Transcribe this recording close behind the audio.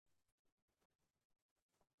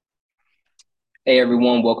Hey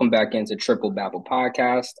everyone, welcome back into Triple Babble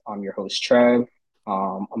Podcast. I'm your host Trev.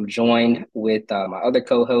 I'm joined with my other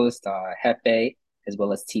co-host Hefe as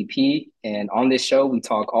well as TP. And on this show, we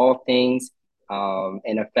talk all things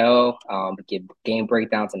NFL, we give game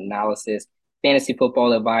breakdowns and analysis, fantasy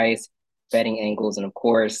football advice, betting angles, and of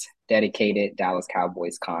course, dedicated Dallas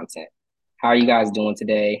Cowboys content. How are you guys doing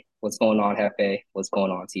today? What's going on, Hefe? What's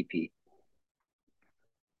going on, TP?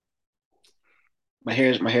 My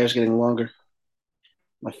hair's getting longer.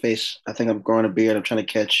 My face, I think I'm growing a beard. I'm trying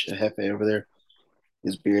to catch a Hefe over there.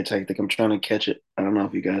 His beard, I think I'm trying to catch it. I don't know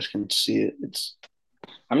if you guys can see it. It's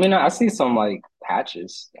I mean, I see some like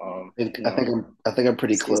patches. I think I'm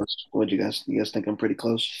pretty See, close. What do you guys? You guys think I'm pretty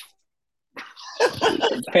close?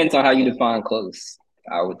 it depends on how you define close.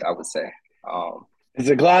 I would say. Um, Is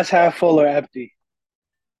the glass half full or empty?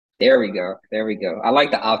 there we go. There we go. I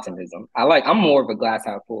like the optimism. I'm more of a glass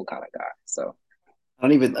half full kind of guy. So I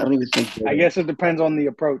don't even think I guess it depends on the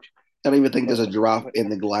approach. I don't even think there's But a drop but in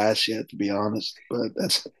the glass yet, to be honest. But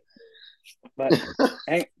that's but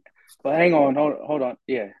hang hang on, hold on.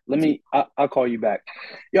 Yeah, I'll call you back.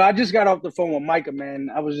 Yo, I just got off the phone with Micah, man.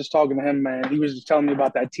 I was just talking to him, man. He was just telling me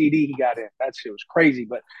about that TD he got in. That shit was crazy.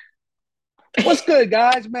 But what's good,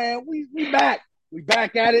 guys, man? We back. We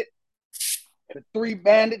back at it. The three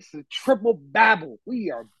bandits, the triple babble. We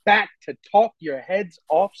are back to talk your heads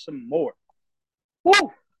off some more.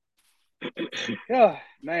 Woo! Yeah,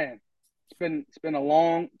 man. It's been a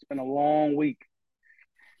long week.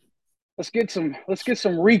 Let's get some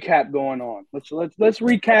recap going on. Let's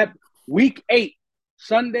recap week 8,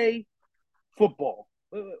 Sunday football.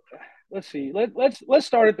 Let's see. Let's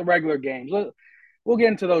start at the regular games. We'll get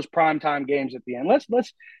into those primetime games at the end. Let's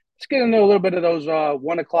get into a little bit of those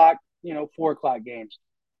 1 o'clock, 4 o'clock games.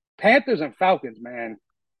 Panthers and Falcons, man.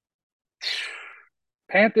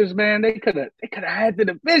 Panthers, man, they could have had the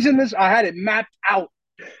division. I had it mapped out.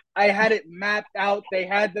 I had it mapped out. They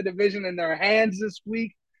had the division in their hands this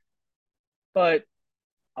week, but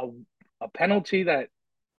a a penalty that,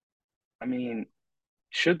 I mean,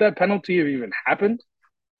 should that penalty have even happened?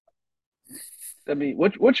 I mean,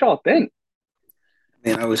 what y'all think?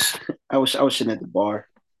 man. I was sitting at the bar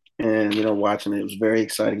and watching it. It was very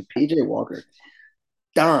exciting. PJ Walker,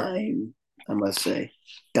 dime, I must say,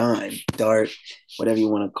 dime, dart, whatever you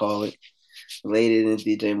want to call it, laid it in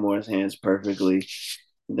DJ Moore's hands perfectly.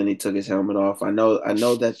 And then he took his helmet off. I know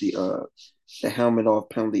that the helmet off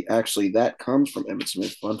penalty actually that comes from Emmitt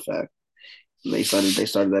Smith. Fun fact. They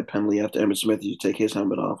started that penalty after Emmitt Smith used to take his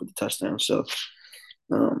helmet off with the touchdown. So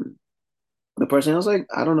um, the person I was like,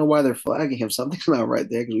 I don't know why they're flagging him. Something's not right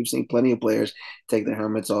there because we've seen plenty of players take their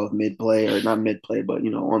helmets off mid play or not mid play, but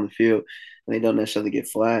on the field, and they don't necessarily get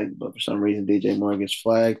flagged. But for some reason, DJ Moore gets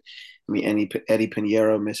flagged. I mean, Eddie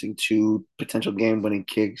Pinheiro missing 2 potential game winning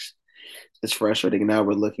kicks. It's frustrating. Now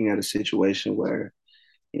we're looking at a situation where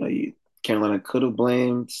Carolina could have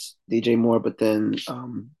blamed DJ Moore, but then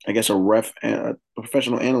I guess a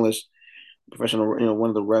professional analyst, one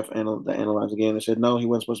of the that analyzed the game, they said no, he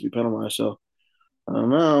wasn't supposed to be penalized. So I don't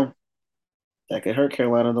know. That could hurt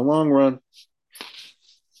Carolina in the long run.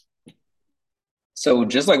 so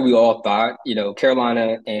just like we all thought,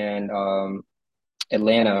 Carolina and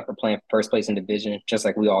Atlanta are playing first place in division, just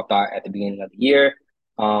like we all thought at the beginning of the year,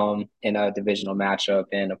 in a divisional matchup.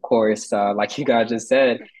 And of course, like you guys just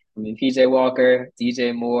said, I mean, PJ Walker,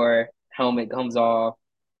 DJ Moore, helmet comes off,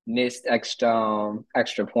 missed extra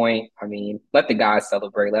point. I mean, let the guys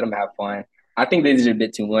celebrate, let them have fun. I think they did a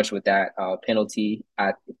bit too much with that penalty.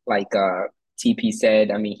 Like TP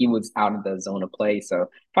said, I mean, he was out of the zone of play, so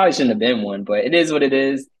probably shouldn't have been one. But it is what it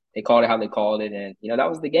is. They called it how they called it, and that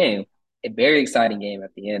was the game. A very exciting game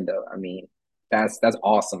at the end, though. I mean, that's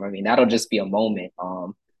awesome. I mean, that'll just be a moment,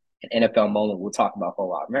 an NFL moment we'll talk about for a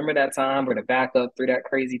while. Remember that time where the backup threw that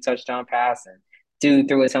crazy touchdown pass and dude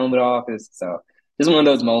threw his helmet off? So this is one of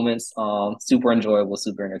those moments. Super enjoyable,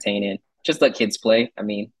 super entertaining. Just let kids play. I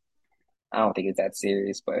mean, I don't think it's that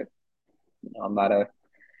serious, but I'm not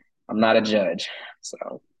a judge.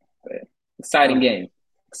 So, but exciting Um, game,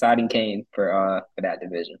 exciting game for that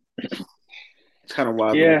division. it's kind of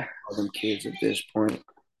wild that we Yeah, call them kids at this point.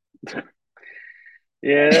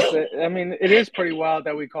 yeah. That's it. I mean, it is pretty wild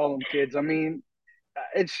that we call them kids. I mean,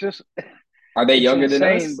 it's just Are they it's younger than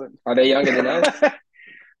insane. us? Are they younger than us?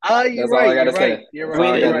 But That's all I gotta You're right. say. You're That's I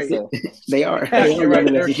all right. I mean, You're gotta right. say. they are You're younger right.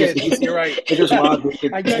 than us. They're kids. You're right. It's just wild. I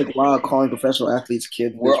It's guess. just wild calling professional athletes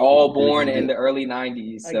kids at We're this point. all born in the early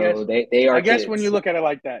 '90s, I guess. so they are I guess when you kids. look at it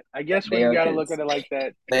like that. I guess when They you are got to look kids. at it like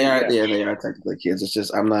that. They are, Yeah. yeah, they are technically kids. It's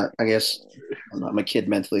just I'm not. I guess I'm a kid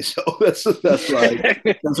mentally, so that's why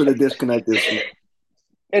that's where the disconnect is.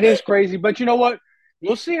 It is crazy, but you know what?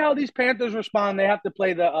 we'll see how these Panthers respond. They have to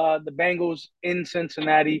play the Bengals in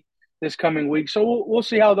Cincinnati this coming week, so we'll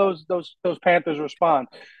see how those Panthers respond.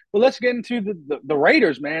 But let's get into the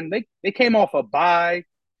Raiders, man. They came off a bye,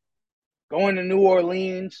 going to New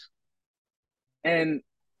Orleans, and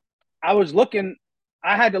I was looking.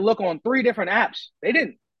 I had to look on 3 different apps. They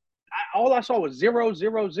didn't. All I saw was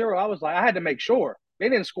 0-0-0. I was like, I had to make sure they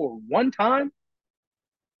didn't score one time.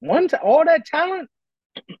 All that talent,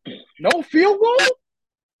 no field goal.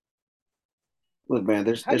 Look, man,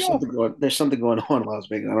 there's something going on in Las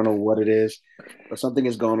Vegas. I don't know what it is, but something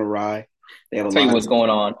is going awry. They have I'll a tell you lot what's going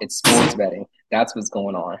on. It's sports betting. That's what's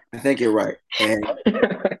going on. I think you're right. And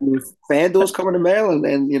FanDuel's coming to Maryland,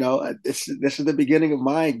 and this is the beginning of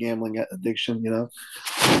my gambling addiction.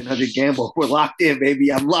 100 gamble. We're locked in,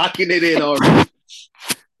 baby. I'm locking it in already.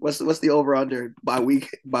 What's the over under by week?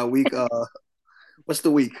 What's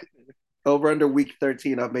the week? Over under week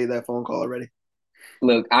 13. I've made that phone call already.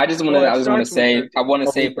 Look, I just want to say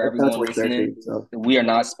for everyone listening, so. we are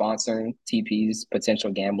not sponsoring TP's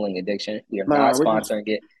potential gambling addiction. We are not sponsoring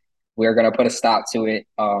it. We're going to put a stop to it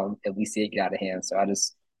if we see it get out of hand. So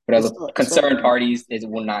for the concerned parties, it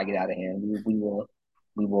will not get out of hand. We will.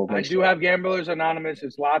 I do have Gamblers Anonymous.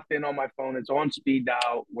 It's locked in on my phone. It's on speed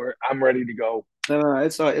dial. I'm ready to go. No,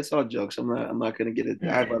 it's all jokes. I'm not going to get it.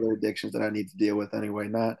 I have other addictions that I need to deal with anyway.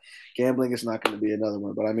 Not gambling is not going to be another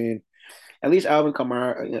one. But I mean, at least Alvin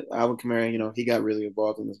Kamara, he got really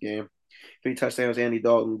involved in this game. 3 touchdowns. Andy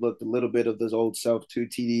Dalton looked a little bit of his old self. 2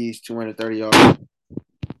 TDs, 230 yards.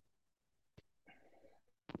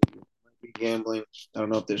 Gambling. I don't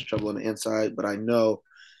know if there's trouble on the inside, but I know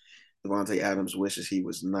Devontae Adams wishes he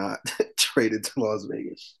was not traded to Las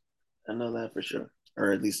Vegas. I know that for sure,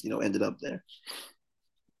 or at least ended up there.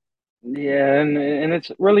 Yeah, and it's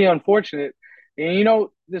really unfortunate. And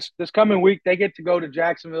this coming week they get to go to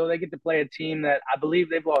Jacksonville. They get to play a team that I believe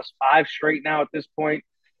they've lost 5 straight now at this point.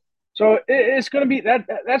 So it's going to be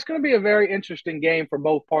that's going to be a very interesting game for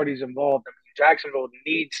both parties involved. I mean, Jacksonville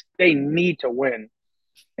need to win,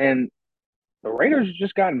 and the Raiders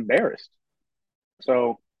just got embarrassed.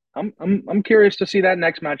 So I'm curious to see that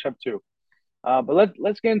next matchup too. But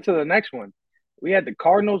let's get into the next one. We had the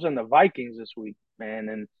Cardinals and the Vikings this week,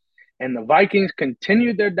 man, and the Vikings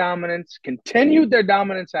continued their dominance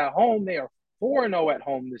at home. They are 4-0 at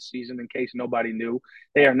home this season, in case nobody knew.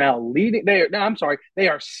 They are now leading. They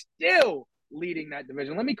are still leading that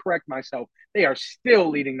division. Let me correct myself. They are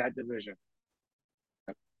still leading that division.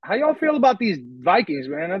 How y'all feel about these Vikings,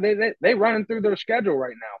 man? They running through their schedule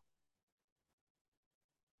right now.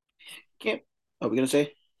 Are we gonna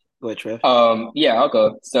say? Go ahead, Trev. Yeah, I'll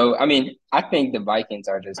go. So, I mean, I think the Vikings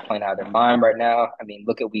are just playing out of their mind right now. I mean,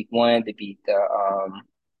 look at week 1. They beat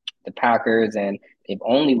the Packers, and they've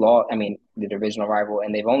only lost. I mean, the divisional rival,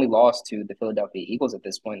 and they've only lost to the Philadelphia Eagles at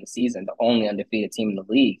this point in the season, the only undefeated team in the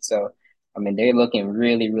league. So, I mean, they're looking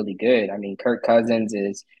really, really good. I mean, Kirk Cousins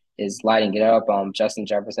is lighting it up. Justin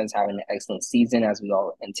Jefferson's having an excellent season as we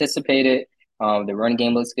all anticipated. The run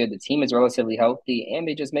game looks good. The team is relatively healthy, and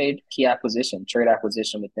they just made trade acquisition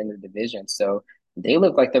within the division. So they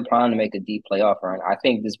look like they're primed to make a deep playoff run. I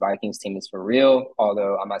think this Vikings team is for real,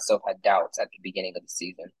 although I myself had doubts at the beginning of the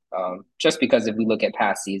season. Just because if we look at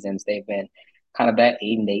past seasons, they've been kind of that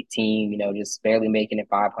 8-8 team, just barely making it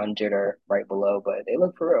 500 or right below, but they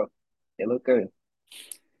look for real. They look good.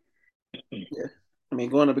 Yeah. I mean,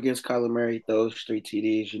 going up against Kyler Murray, those 3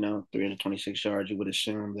 TDs, 326 yards, you would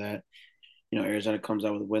assume that, Arizona comes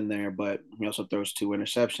out with a win there, but he also throws 2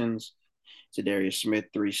 interceptions. Zadarius Smith,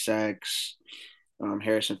 3 sacks.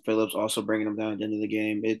 Harrison Phillips also bringing him down at the end of the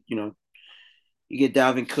game. You get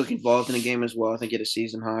Dalvin Cook involved in the game as well. I think he had a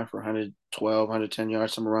season high for 112, 110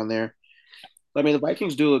 yards, somewhere around there. But, I mean, the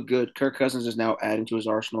Vikings do look good. Kirk Cousins is now adding to his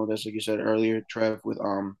arsenal, just like you said earlier, Trev, with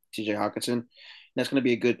TJ Hawkinson. That's going to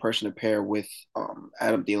be a good person to pair with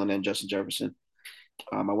Adam Thielen and Justin Jefferson.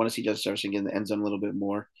 I want to see Justin Jefferson get in the end zone a little bit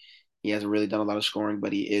more. He hasn't really done a lot of scoring,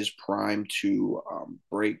 but he is primed to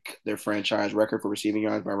break their franchise record for receiving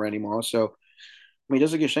yards by Randy Moss. So, I mean,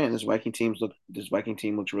 just like you're saying, this Viking team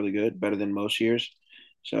looks really good, better than most years.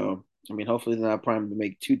 So, I mean, hopefully they're not primed to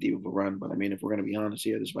make too deep of a run. But, I mean, if we're going to be honest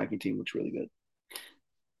here, this Viking team looks really good.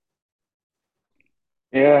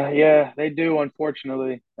 Yeah, they do,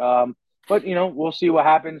 unfortunately. But we'll see what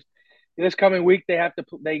happens. This coming week, they have to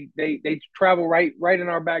they travel right in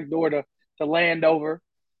our back door to Landover,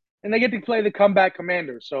 and they get to play the comeback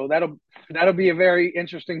Commanders. So that'll be a very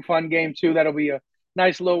interesting, fun game too. That'll be a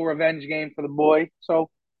nice little revenge game for the boy. So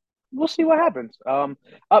we'll see what happens.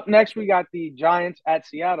 Up next, we got the Giants at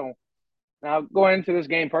Seattle. Now, going into this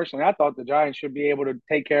game personally, I thought the Giants should be able to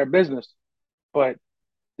take care of business, but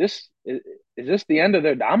is this the end of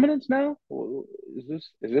their dominance now?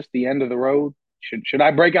 Is this the end of the road? Should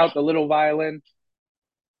I break out the little violin?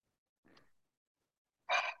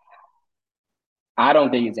 I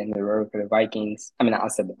don't think it's the end of the road for the Vikings. I mean, I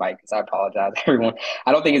said the Vikings. I apologize, everyone.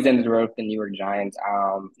 I don't think it's the end of the road for the New York Giants.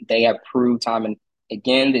 They have proved time and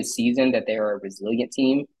again this season that they are a resilient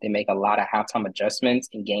team. They make a lot of halftime adjustments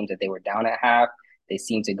in games that they were down at half. They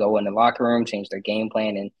seem to go in the locker room, change their game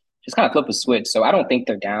plan, and just kind of flip a switch. So I don't think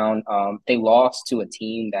they're down. They lost to a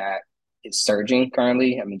team that is surging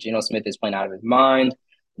currently. I mean, Geno Smith is playing out of his mind.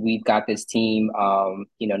 We've got this team. No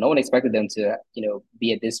one expected them to,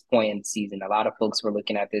 be at this point in the season. A lot of folks were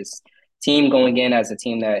looking at this team going in as a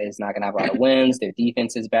team that is not going to have a lot of wins. Their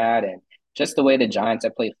defense is bad, and just the way the Giants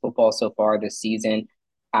have played football so far this season,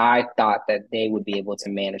 I thought that they would be able to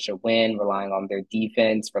manage a win, relying on their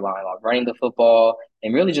defense, relying on running the football,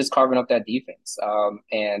 and really just carving up that defense.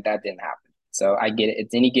 And that didn't happen. So I get it.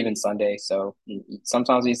 It's any given Sunday. So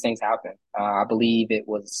sometimes these things happen. I believe it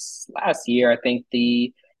was last year. I think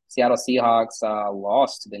the Seattle Seahawks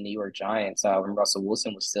lost to the New York Giants when Russell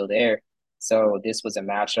Wilson was still there. So this was a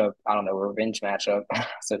matchup, I don't know, a revenge matchup,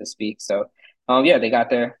 so to speak. So yeah, they got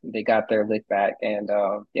their lick back, and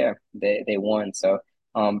yeah, they won. So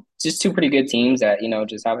just two pretty good teams that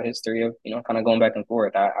just have a history of kind of going back and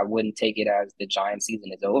forth. I wouldn't take it as the Giants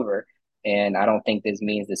season is over, and I don't think this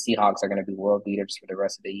means the Seahawks are going to be world leaders for the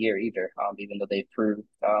rest of the year either. Even though they've proved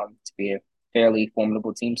to be a fairly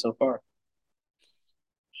formidable team so far.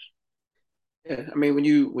 Yeah, I mean, when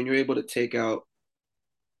you're able to take out,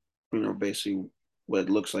 basically what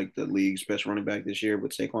looks like the league's best running back this year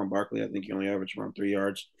with Saquon Barkley, I think he only averaged around 3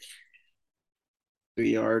 yards.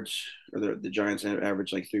 3 yards, or the Giants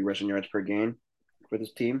average like 3 rushing yards per game for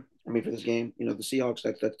this team. I mean, for this game, the Seahawks,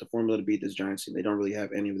 that's the formula to beat this Giants team. They don't really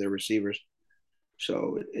have any of their receivers,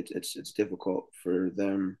 so it's difficult for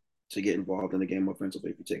them to get involved in the game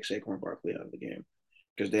offensively if you take Saquon Barkley out of the game.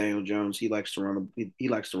 Because Daniel Jones, he likes to run. He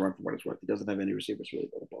likes to run for what it's worth. He doesn't have any receivers really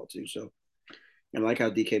for the ball too. So, and I like how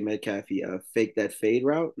DK Metcalf he faked that fade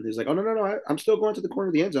route, and he's like, "Oh no, I'm still going to the corner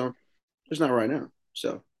of the end zone, just not right now."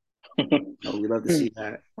 So, we love to see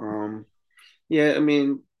that. Yeah, I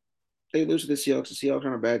mean, they lose to the Seahawks. The Seahawks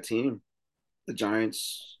are a bad team. The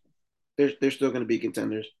Giants, they're still going to be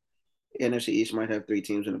contenders. The NFC East might have 3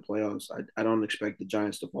 teams in the playoffs. I don't expect the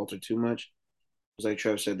Giants to falter too much. Like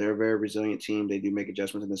Trev said, they're a very resilient team. They do make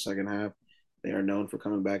adjustments in the second half. They are known for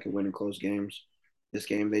coming back and winning close games. This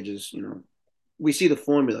game, they just, we see the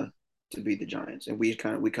formula to beat the Giants, and we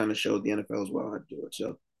kind of showed the NFL as well how to do it.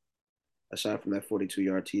 So, aside from that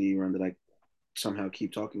 42-yard TD run that I somehow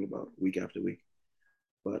keep talking about week after week,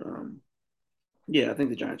 but yeah, I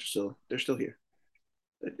think the Giants they're still here.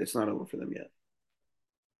 It's not over for them yet.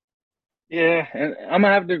 Yeah, and I'm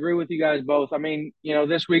gonna have to agree with you guys both. I mean,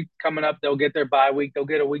 this week coming up, they'll get their bye week. They'll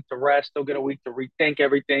get a week to rest. They'll get a week to rethink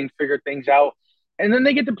everything, figure things out, and then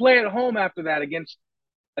they get to play at home after that against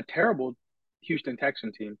a terrible Houston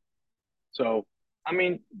Texan team. So, I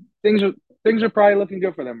mean, things are probably looking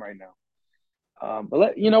good for them right now.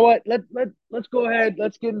 But you know what? Let's go ahead.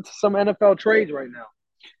 Let's get into some NFL trades right now.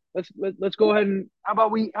 Let's go ahead and how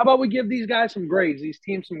about we give these guys some grades, these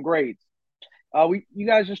teams some grades. You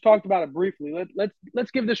guys just talked about it briefly.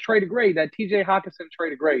 Let's give this trade a grade. That T.J. Hawkinson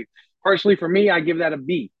trade a grade. Personally, for me, I give that a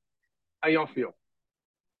B. How y'all feel?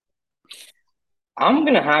 I'm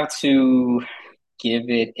gonna have to give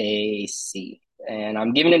it a C, and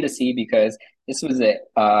I'm giving it a C because this was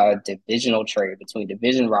a divisional trade between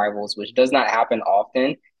division rivals, which does not happen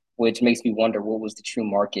often, which makes me wonder what was the true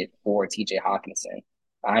market for T.J. Hawkinson.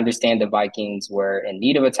 I understand the Vikings were in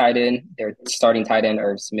need of a tight end. Their starting tight end,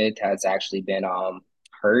 Irv Smith, has actually been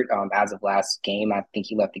hurt as of last game. I think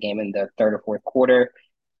he left the game in the third or fourth quarter,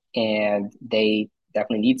 and they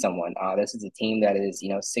definitely need someone. This is a team that is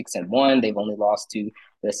 6-1. They've only lost to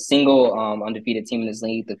the single undefeated team in this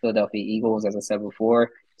league, the Philadelphia Eagles, as I said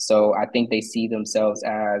before. So I think they see themselves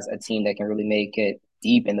as a team that can really make it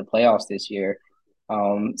deep in the playoffs this year.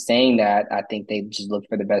 Saying that, I think they just looked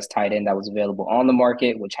for the best tight end that was available on the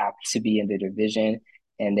market, which happened to be in the division.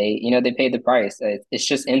 And they paid the price. It's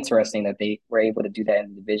just interesting that they were able to do that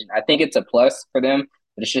in the division. I think it's a plus for them,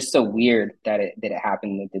 but it's just so weird that it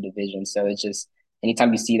happened in the division. So it's just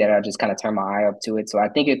anytime you see that, I just kind of turn my eye up to it. So I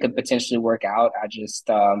think it could potentially work out. I just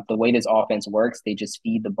the way this offense works, they just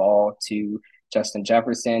feed the ball to Justin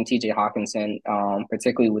Jefferson, T.J. Hawkinson,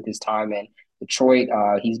 particularly with his time in Detroit.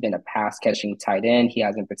 He's been a pass catching tight end. He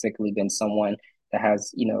hasn't particularly been someone that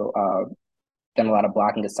has done a lot of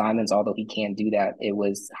blocking assignments, although he can do that. It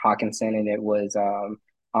was Hawkinson and it was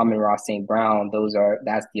Amon-Ra St. Brown.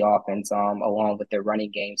 That's the offense along with their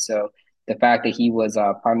running game. So the fact that he was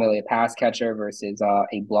primarily a pass catcher versus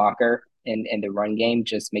a blocker in the run game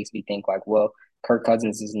just makes me think like, well, Kirk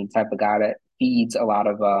Cousins isn't the type of guy that feeds a lot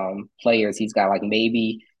of players. He's got like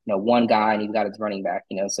maybe one guy and he's got his running back.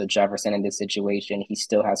 So Jefferson in this situation, he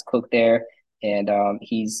still has Cook there, and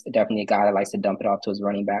he's definitely a guy that likes to dump it off to his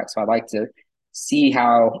running back. So I'd like to see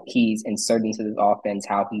how he's inserted into the offense,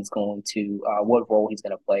 how he's going to, what role he's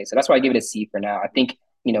going to play. So that's why I give it a C for now. I think,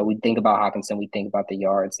 we think about Hawkinson, we think about the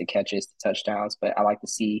yards, the catches, the touchdowns, but I like to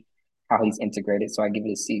see how he's integrated. So I give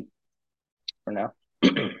it a C for now.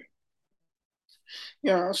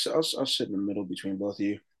 Yeah, I'll sit in the middle between both of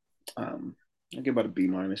you. I'll give about a B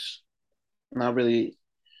minus. Not really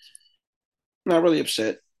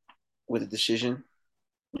upset with the decision.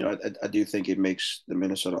 I do think it makes the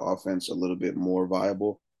Minnesota offense a little bit more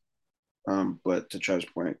viable. But to Trev's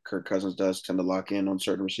point, Kirk Cousins does tend to lock in on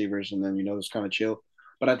certain receivers, and then it's kind of chill.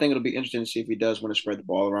 But I think it'll be interesting to see if he does want to spread the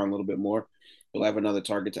ball around a little bit more. He'll have another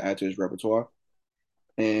target to add to his repertoire.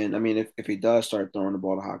 And I mean, if he does start throwing the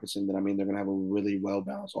ball to Hawkinson, then I mean they're going to have a really well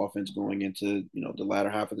balanced offense going into the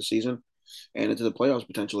latter half of the season and into the playoffs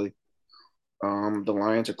potentially. The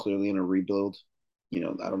Lions are clearly in a rebuild. I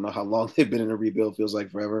don't know how long they've been in a rebuild. Feels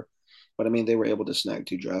like forever, but I mean they were able to snag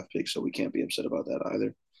 2 draft picks, so we can't be upset about that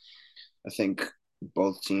either. I think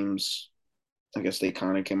both teams, I guess they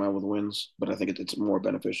kind of came out with wins, but I think it's more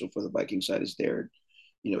beneficial for the Viking side as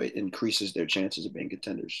it increases their chances of being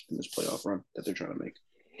contenders in this playoff run that they're trying to make.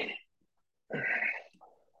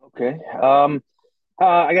 Okay.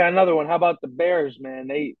 I got another one. How about the Bears, man?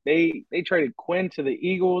 They traded Quinn to the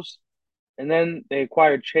Eagles, and then they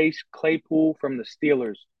acquired Chase Claypool from the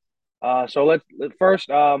Steelers. So let's first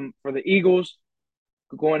for the Eagles,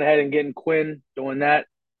 going ahead and getting Quinn, doing that.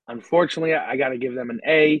 Unfortunately, I got to give them an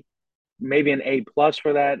A, maybe an A plus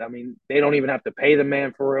for that. I mean, they don't even have to pay the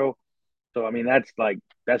man for real. So I mean,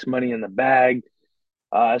 that's money in the bag.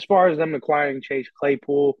 As far as them acquiring Chase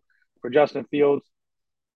Claypool for Justin Fields,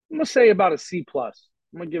 I'm gonna say about a C plus.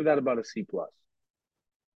 I'm gonna give that about a C plus.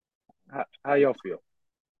 How y'all feel?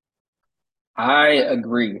 I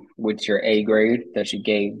agree with your A grade that you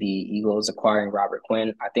gave the Eagles acquiring Robert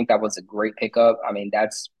Quinn. I think that was a great pickup. I mean,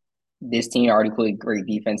 this team already played great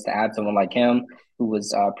defense to add someone like him, who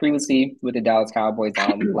was previously with the Dallas Cowboys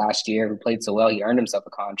last year, who played so well, he earned himself a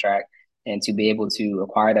contract, and to be able to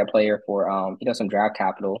acquire that player for some draft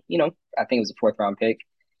capital, I think it was a 4th round pick.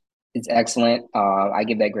 It's excellent. I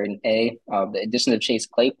give that grade an A. The addition of Chase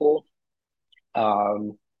Claypool,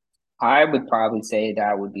 um, I would probably say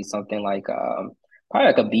that would be something like probably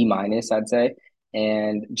like a B minus, I'd say.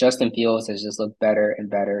 And Justin Fields has just looked better and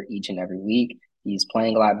better each and every week. He's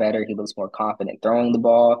playing a lot better. He looks more confident throwing the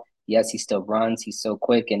ball. Yes, he still runs. He's so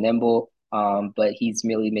quick and nimble. But he's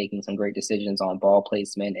really making some great decisions on ball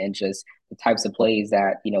placement and just the types of plays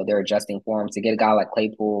that they're adjusting for him. To get a guy like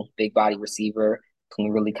Claypool, big body receiver, can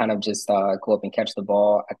really kind of just go up and catch the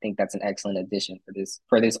ball. I think that's an excellent addition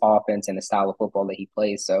for this offense and the style of football that he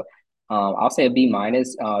plays. So I'll say a B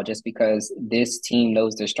minus, just because this team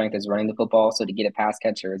knows their strength is running the football. So to get a pass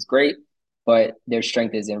catcher is great, but their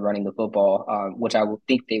strength is in running the football, which I will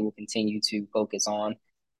think they will continue to focus on.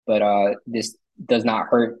 But this does not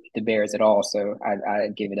hurt the Bears at all. So I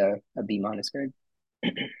give it a B minus grade.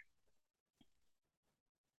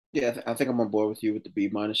 Yeah, I think I'm on board with you with the B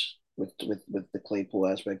minus with the Claypool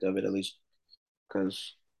aspect of it at least,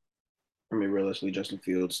 because I mean realistically, Justin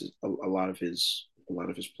Fields a lot of his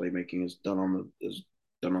playmaking is done on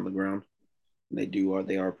the ground. And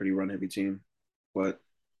they are a pretty run heavy team, but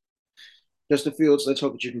Justin Fields, let's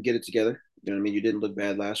hope that you can get it together. You know what I mean? You didn't look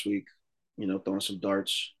bad last week, throwing some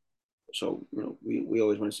darts. So, we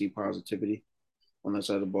always want to see positivity on that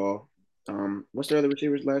side of the ball. What's their other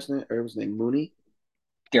receiver's last name? Or his name Mooney?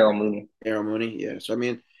 Darryl Mooney. Darryl Mooney, yeah. So I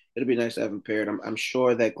mean, it'll be nice to have him paired. I'm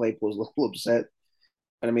sure that Claypool's a little upset.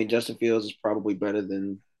 But I mean, Justin Fields is probably better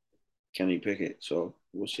than Kenny Pickett. So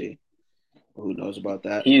we'll see. Who knows about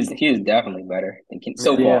that? He is definitely better than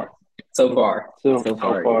so Yeah. far. So far. So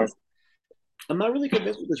far. I'm not really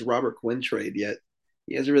convinced with this Robert Quinn trade yet.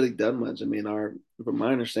 He hasn't really done much. I mean, from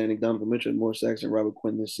my understanding, Donovan Mitchell had more sacks than Robert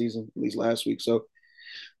Quinn this season, at least last week. So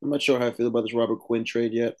I'm not sure how I feel about this Robert Quinn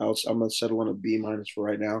trade yet. I'm gonna settle on a B minus for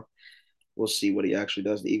right now. We'll see what he actually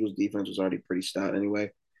does. The Eagles' defense was already pretty stout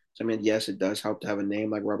anyway. So I mean, yes, it does help to have a name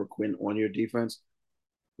like Robert Quinn on your defense,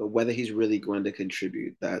 but whether he's really going to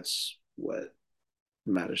contribute, that's what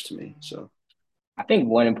matters to me. So I think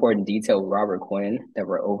one important detail with Robert Quinn that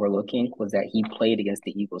we're overlooking was that he played against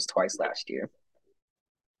the Eagles twice last year.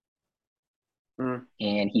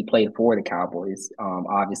 And he played for the Cowboys,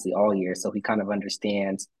 obviously all year. So he kind of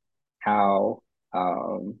understands how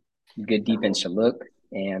good defense should look.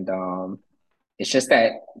 and it's just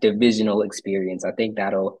that divisional experience. I think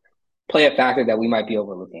that'll play a factor that we might be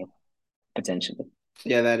overlooking potentially.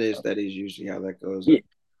 Yeah, that is usually how that goes. Yeah,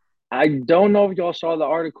 I don't know if y'all saw the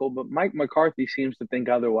article, but Mike McCarthy seems to think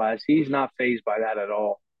otherwise. He's not phased by that at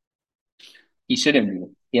all. He shouldn't be.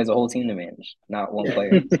 He has a whole team to manage, not one Yeah,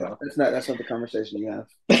 player. So that's not the conversation you have.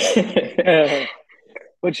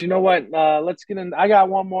 But you know what? Let's get in. I got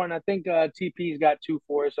one more, and I think TP's got two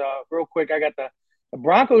for us. Real quick, I got the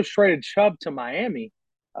Broncos traded Chubb to Miami.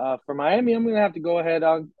 For Miami, I'm gonna have to go ahead.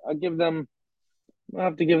 I'll give them. I'll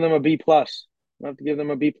have to give them a B plus. I'll have to give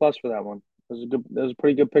them a B plus for that one. That was a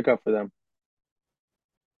pretty good pickup for them.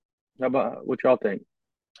 How about what y'all think?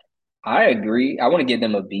 I agree. I want to give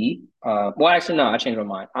them a B. Well, actually, no, I changed my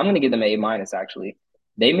mind. I'm going to give them an A minus. Actually,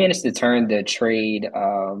 they managed to turn the trade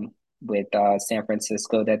with San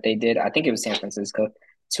Francisco that they did. I think it was San Francisco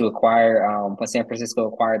to acquire when San Francisco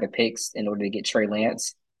acquired the picks in order to get Trey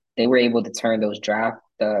Lance. They were able to turn the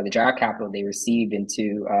draft capital they received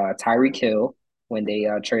into Tyreek Hill when they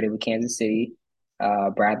traded with Kansas City.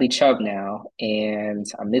 Bradley Chubb now, and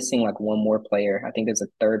I'm missing like one more player. I think there's a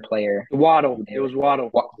third player. Waddle. It was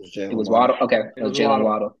Waddle. It was Waddle. Okay, It it was was Jalen Waddle.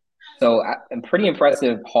 Waddle. So a pretty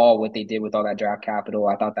impressive haul what they did with all that draft capital.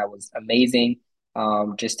 I thought that was amazing.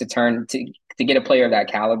 Just to get a player of that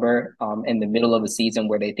caliber in the middle of a season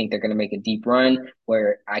where they think they're going to make a deep run,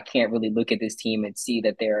 where I can't really look at this team and see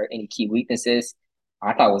that there are any key weaknesses.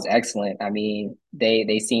 I thought was excellent. I mean,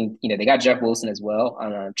 they seem they got Jeff Wilson as well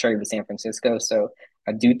on a trade with San Francisco. So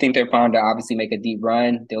I do think they're primed to obviously make a deep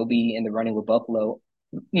run. They'll be in the running with Buffalo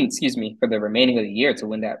excuse me, for the remaining of the year to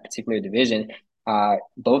win that particular division.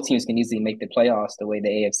 Both teams can easily make the playoffs the way the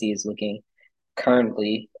AFC is looking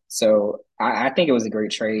currently. So I think it was a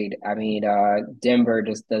great trade. I mean, Denver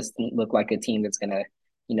just doesn't look like a team that's gonna,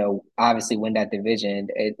 obviously win that division.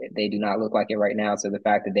 They do not look like it right now. So the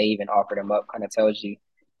fact that they even offered them up kind of tells you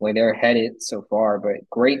where they're headed so far. But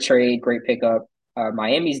great trade, great pickup.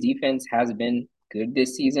 Miami's defense has been good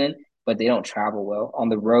this season, but they don't travel well. On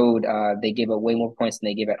the road, they give up way more points than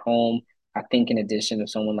they give at home. I think in addition to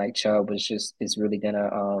someone like Chubb is really gonna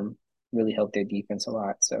really help their defense a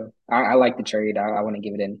lot. So I like the trade. I want to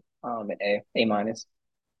give it an A minus.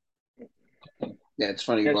 Yeah, it's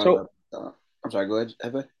funny you And brought it so up. I'm sorry. Go ahead,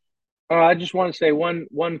 Evan. I just want to say one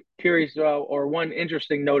curious or one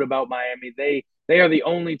interesting note about Miami. They are the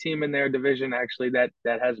only team in their division actually that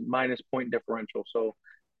has minus point differential. So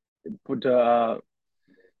to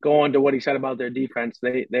go on to what he said about their defense,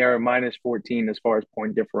 they are minus 14 as far as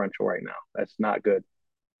point differential right now. That's not good.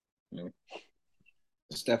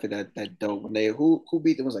 It's definitely that dope. When they who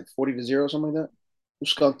beat them was like 40-0 or something like that. Who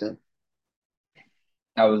skunked them?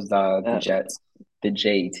 That was the Jets, the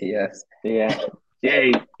Jets. Yeah,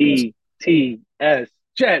 Jets,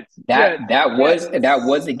 Jets. That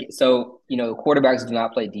was so quarterbacks do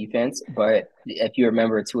not play defense, but if you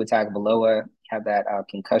remember, Tua Tagovailoa had that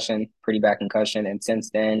concussion, pretty bad concussion, and since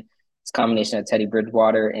then it's a combination of Teddy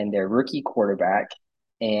Bridgewater and their rookie quarterback.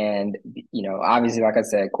 And obviously, like I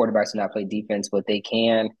said, quarterbacks do not play defense, but they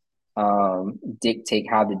can dictate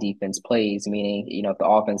how the defense plays. Meaning, if the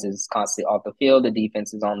offense is constantly off the field, the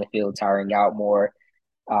defense is on the field, tiring out more.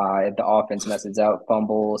 If the offense messes up,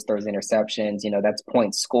 fumbles, throws interceptions, that's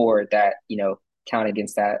points scored that count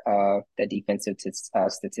against that defensive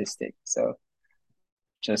statistic. So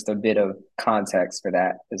just a bit of context for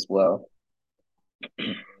that as well.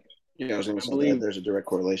 Yeah, I was going to say that there's a direct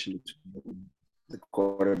correlation between the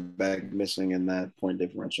quarterback missing and that point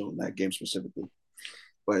differential in that game specifically.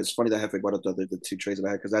 But it's funny that Hefe brought up the two trades that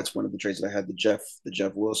I had because that's one of the trades that I had, the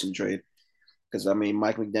Jeff Wilson trade. Because I mean,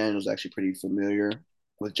 Mike McDaniel was actually pretty familiar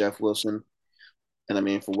with Jeff Wilson, and I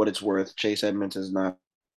mean, for what it's worth, Chase Edmonds has not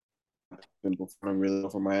been performing really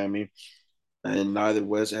well for Miami, and neither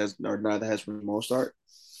has from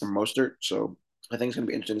Mostert. So I think it's going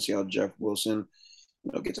to be interesting to see how Jeff Wilson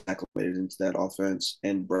gets acclimated into that offense.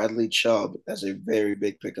 And Bradley Chubb, that's a very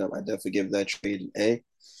big pickup. I definitely give that trade an A.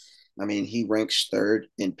 I mean, he ranks third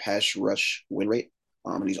in pass rush win rate,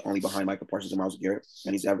 and he's only behind Michael Parsons and Myles Garrett.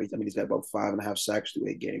 And he's got about 5.5 sacks through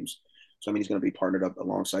 8 games. So I mean, he's going to be partnered up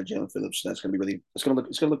alongside Jalen Phillips. So that's going to be it's going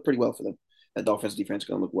to look pretty well for them. That Dolphins defense is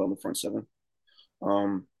going to look well in the front seven.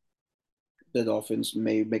 The Dolphins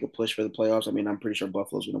may make a push for the playoffs. I mean, I'm pretty sure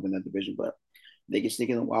Buffalo's going to win that division, but they can sneak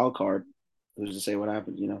in the wild card. Who's to say what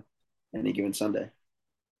happens? Any given Sunday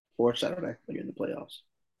or Saturday when you're in the playoffs.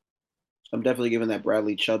 I'm definitely giving that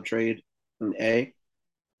Bradley Chubb trade an A.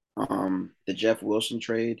 The Jeff Wilson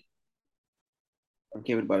trade, I'm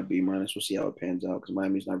giving it about a B minus. We'll see how it pans out because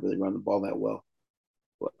Miami's not really running the ball that well.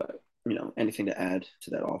 But anything to add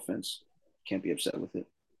to that offense, can't be upset with it.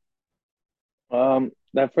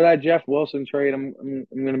 That for that Jeff Wilson trade, I'm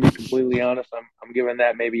going to be completely honest. I'm giving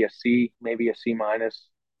that maybe a C, maybe a C minus.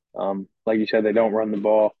 Like you said, they don't run the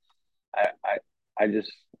ball. I I, I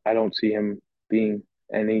just I don't see him being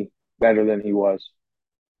any better than he was.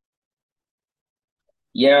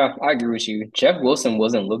 Yeah, I agree with you. Jeff Wilson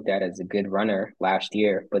wasn't looked at as a good runner last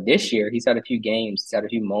year, but this year he's had a few games, he's had a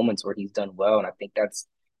few moments where he's done well, and I think that's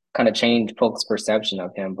kind of changed folks' perception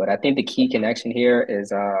of him. But I think the key connection here is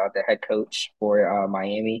the head coach for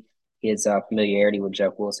Miami, his familiarity with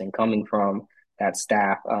Jeff Wilson coming from that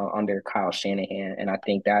staff under Kyle Shanahan, and I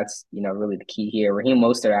think that's really the key here. Raheem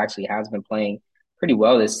Mostert actually has been playing pretty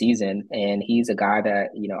well this season, and he's a guy that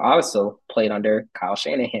also played under Kyle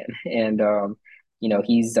Shanahan, and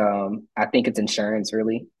he's I think it's insurance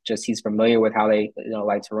really. Just he's familiar with how they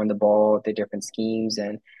like to run the ball, the different schemes,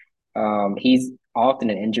 and he's often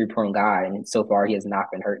an injury prone guy, and so far he has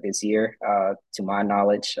not been hurt this year, to my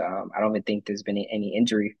knowledge. I don't even think there's been any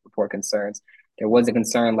injury report concerns. There was a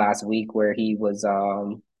concern last week where he was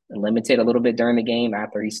limited a little bit during the game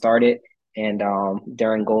after he started, and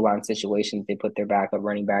during goal line situations, they put their backup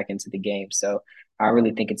running back into the game. So I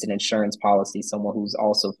really think it's an insurance policy, someone who's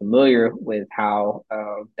also familiar with how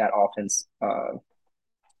that offense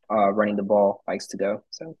running the ball likes to go.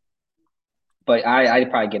 So, but I'd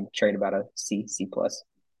probably give the trade about a C plus.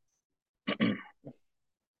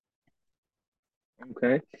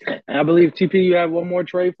 Okay, and I believe TP, you have one more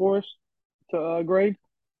trade for us to grade.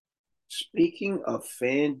 Speaking of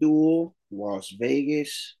FanDuel, Las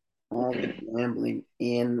Vegas, all the gambling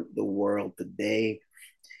in the world today.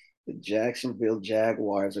 The Jacksonville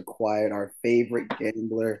Jaguars acquired our favorite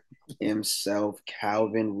gambler himself,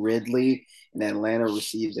 Calvin Ridley, and Atlanta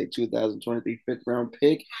receives a 2023 fifth round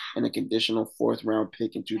pick and a conditional fourth round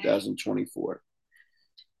pick in 2024.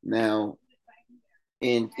 Now,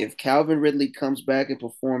 and if Calvin Ridley comes back and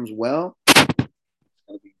performs well,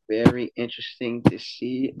 it'll be very interesting to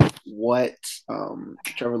see what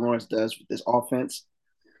Trevor Lawrence does with this offense.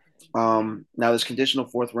 Now, this conditional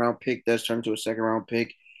fourth round pick does turn into a second round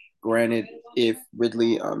pick. Granted, if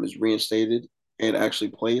Ridley is reinstated and actually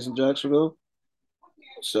plays in Jacksonville,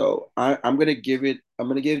 so I'm gonna give it. I'm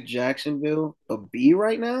gonna give Jacksonville a B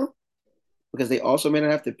right now because they also may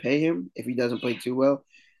not have to pay him if he doesn't play too well.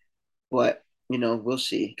 But we'll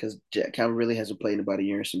see because Calvin really hasn't played in about a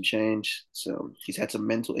year and some change. So he's had some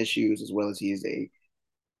mental issues as well as he is a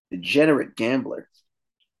degenerate gambler.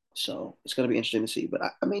 So it's gonna be interesting to see. But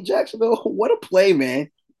I mean, Jacksonville, what a play,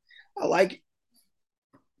 man! I like it.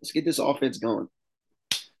 Let's get this offense going.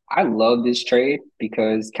 I love this trade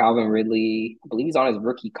because Calvin Ridley, I believe he's on his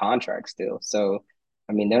rookie contract still. So,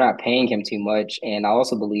 I mean, they're not paying him too much. And I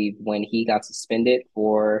also believe when he got suspended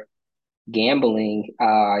for gambling,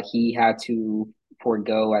 he had to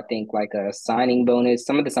forego, I think, like a signing bonus,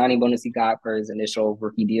 some of the signing bonus he got for his initial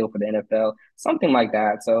rookie deal for the NFL, something like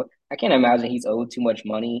that. So I can't imagine he's owed too much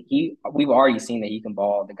money. We've already seen that he can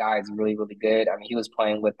ball. The guy is really, really good. I mean, he was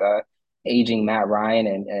playing with aging Matt Ryan,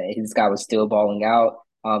 and his guy was still balling out.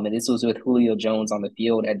 And this was with Julio Jones on the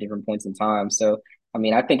field at different points in time. So I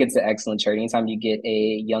mean, I think it's an excellent trade. Anytime you get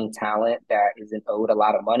a young talent that isn't owed a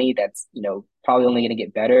lot of money, that's probably only going to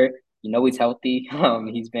get better. He's healthy.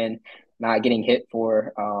 He's been not getting hit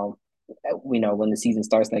for when the season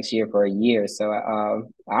starts next year for a year. So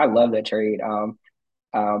I love that trade.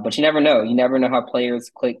 But you never know. You never know how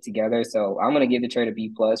players click together. So I'm gonna give the trade a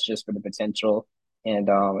B plus just for the potential. And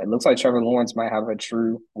it looks like Trevor Lawrence might have a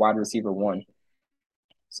true wide receiver one.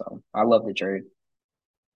 So I love the trade.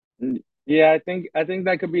 Yeah, I think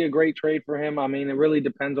that could be a great trade for him. I mean, it really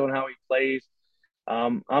depends on how he plays.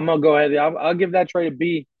 I'm gonna go ahead. I'll give that trade a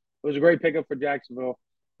B. It was a great pickup for Jacksonville.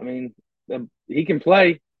 I mean, he can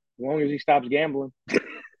play as long as he stops gambling.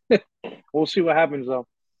 We'll see what happens though.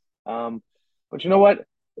 But you know what?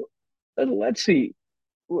 Let's see.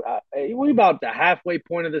 We about the halfway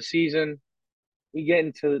point of the season. We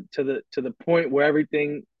getting to the point where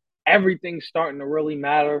everything's starting to really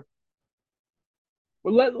matter.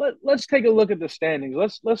 Well, let's take a look at the standings.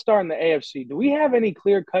 Let's start in the AFC. Do we have any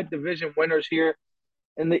clear cut division winners here?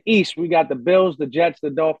 In the East, we got the Bills, the Jets, the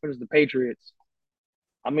Dolphins, the Patriots.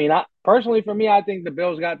 I mean, personally, for me, I think the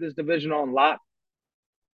Bills got this division on lock.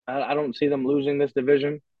 I don't see them losing this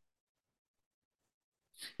division.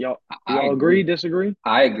 Y'all agree? Disagree?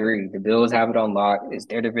 I agree. The Bills have it on lock. It's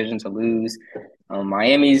their division to lose.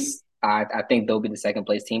 Miami's, I think they'll be the second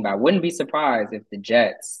place team, but I wouldn't be surprised if the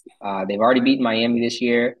Jets, they've already beaten Miami this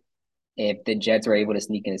year, if the Jets were able to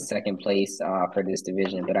sneak in second place for this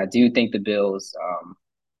division. But I do think the Bills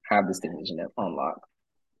have this division on lock.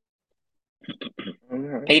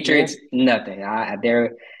 Patriots, nothing.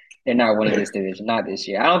 They're not winning this division, not this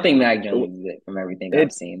year. I don't think Mac Jones is it from everything I've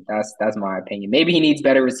It's seen. That's my opinion. Maybe he needs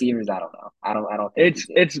better receivers. I don't know. I don't think it's he's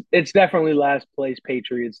it. it's it's definitely last place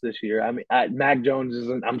Patriots this year. I mean, Mac Jones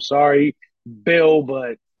isn't. I'm sorry, Bill,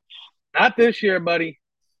 but not this year, buddy.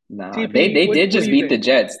 Nah, TP, they did what do just you beat the think?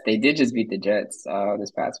 Jets. They did just beat the Jets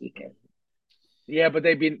this past weekend. Yeah, but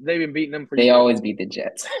they've been beating them for They years. always beat the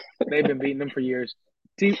Jets. They've been beating them for years.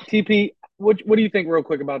 TP, what do you think real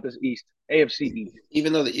quick about this East AFC East?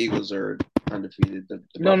 Even though the Eagles are undefeated, the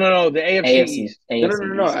Buffalo. No, the AFC AFC East.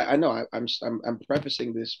 AFC No. East. I know. I'm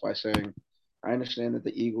prefacing this by saying I understand that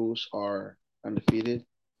the Eagles are undefeated,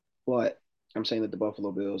 but I'm saying that the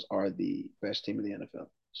Buffalo Bills are the best team in the NFL.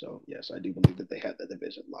 So yes, I do believe that they have that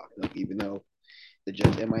division locked up. Even though the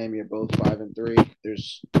Jets and Miami are both 5-3,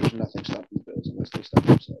 there's nothing stopping the Bills unless they stop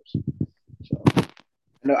themselves. So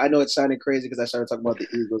I know it sounded crazy because I started talking about the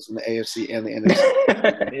Eagles from the AFC and the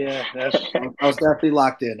NFC. Yeah, that's. I was definitely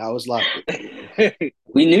locked in. I was locked in.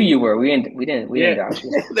 We knew you were. We didn't Yeah, doubt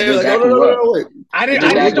you. They We were was like, "Oh no, backing no, you no, up. no, wait." We They I just were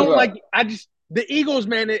just backed like, you don't up. like. I just the Eagles,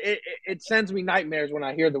 man. It sends me nightmares when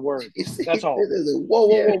I hear the word. That's all. "Whoa,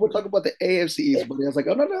 whoa, Yeah. whoa! We're talking about the AFC East, buddy." I was like,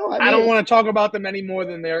 "Oh no, no, I'm I don't in." want to talk about them any more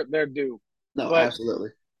than they're due. No, But absolutely.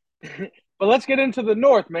 but let's get into the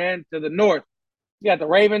North, man. To the North, we got the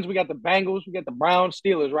Ravens, we got the Bengals, we got the Browns,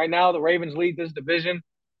 Steelers. Right now, the Ravens lead this division.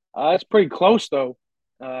 It's pretty close though.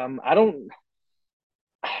 I don't.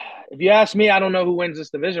 If you ask me, I don't know who wins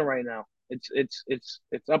this division right now. It's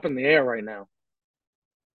up in the air right now.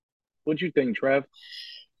 What you think, Trev?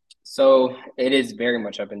 So it is very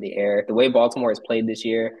much up in the air. The way Baltimore has played this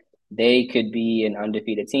year, they could be an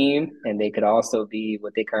undefeated team, and they could also be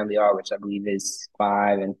what they currently are, which I believe is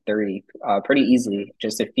 5-3, pretty easily.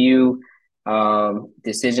 Just a few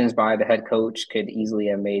decisions by the head coach could easily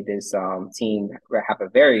have made this team have a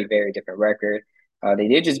very, very different record. They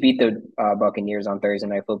did just beat the Buccaneers on Thursday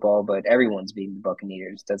Night Football, but everyone's beating the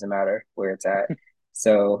Buccaneers. Doesn't matter where it's at.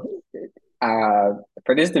 So uh,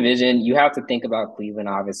 for this division, you have to think about Cleveland.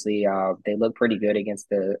 Obviously, they look pretty good against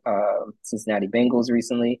the Cincinnati Bengals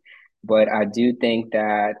recently, but I do think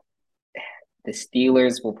that the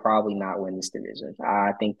Steelers will probably not win this division.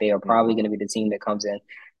 I think they are probably going to be the team that comes in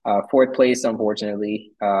fourth place.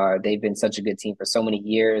 Unfortunately, they've been such a good team for so many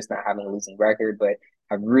years, not having a losing record, but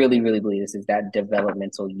I really, really believe this is that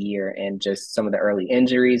developmental year, and just some of the early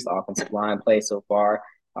injuries, the offensive line play so far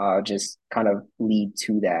just kind of lead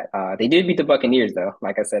to that. They did beat the Buccaneers, though.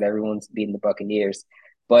 Like I said, everyone's beating the Buccaneers.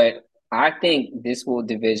 But I think this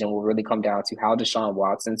division will really come down to how Deshaun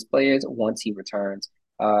Watson's plays once he returns.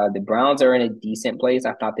 The Browns are in a decent place.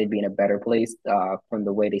 I thought they'd be in a better place from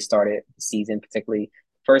the way they started the season, particularly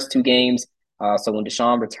first two games. So when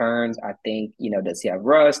Deshaun returns, I think, does he have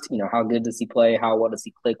rust? How good does he play? How well does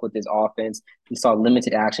he click with his offense? We saw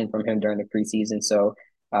limited action from him during the preseason. So,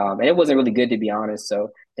 and it wasn't really good, to be honest. So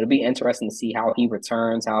it'll be interesting to see how he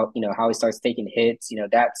returns, how he starts taking hits,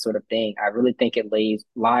 that sort of thing. I really think it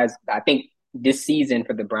lies. I think this season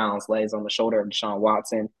for the Browns lays on the shoulder of Deshaun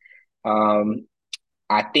Watson. Um,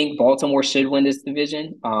 I think Baltimore should win this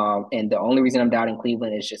division. And the only reason I'm doubting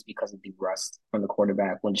Cleveland is just because of the rust from the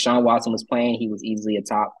quarterback. When Deshaun Watson was playing, he was easily a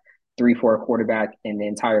top 3-4 quarterback in the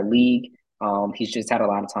entire league. He's just had a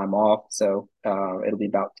lot of time off. So it'll be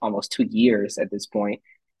about almost 2 years at this point.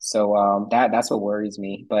 So that's what worries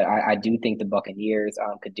me. But I do think the Buccaneers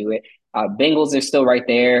could do it. Bengals are still right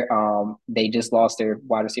there. They just lost their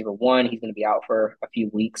wide receiver one. He's going to be out for a few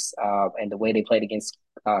weeks. And the way they played against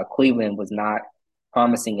Cleveland was not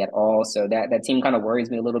promising at all. So that team kind of worries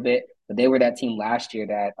me a little bit. But they were that team last year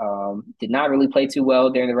that did not really play too well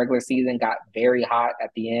during the regular season, got very hot at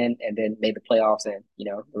the end, and then made the playoffs. And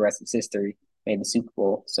the rest is history. Made the Super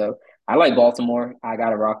Bowl. So I like Baltimore. I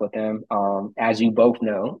got to rock with them. As you both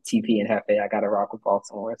know, TP and Hefe, I got to rock with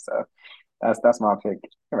Baltimore. So that's my pick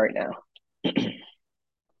right now.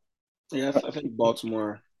 Yeah, I think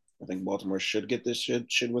Baltimore. I think Baltimore should get this.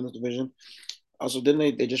 Should win this division. Also,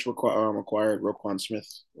 didn't they just acquired Roquan Smith,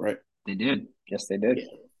 right? They did. Yes, they did. Yeah.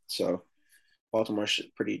 So Baltimore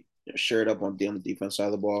should pretty shored up on the defense side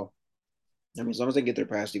of the ball. I mean, as long as they get their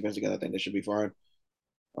pass defense together, I think they should be fine.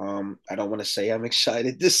 I don't want to say I'm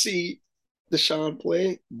excited to see Deshaun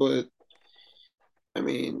play, but I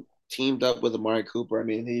mean, teamed up with Amari Cooper, I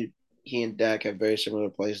mean, he and Dak have very similar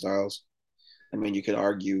play styles. I mean, you could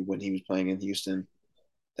argue when he was playing in Houston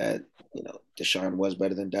that Deshaun was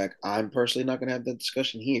better than Dak. I'm personally not going to have that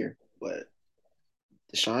discussion here, but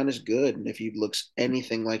Deshaun is good, and if he looks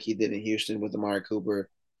anything like he did in Houston with Amari Cooper,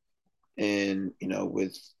 and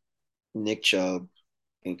with Nick Chubb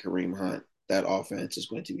and Kareem Hunt, that offense is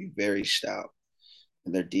going to be very stout,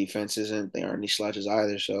 and their defense isn't. They aren't any slouches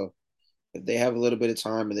either. So if they have a little bit of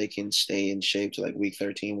time and they can stay in shape to like week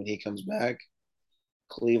 13 when he comes back,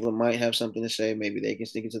 Cleveland might have something to say. Maybe they can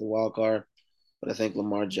sneak into the wild card. But I think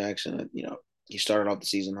Lamar Jackson, he started off the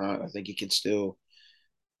season hot. I think he can still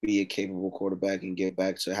be a capable quarterback and get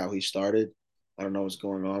back to how he started. I don't know what's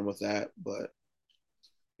going on with that, but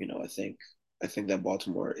I think that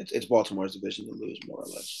Baltimore, it's Baltimore's division to lose more or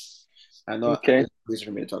less. I know Okay. it's easy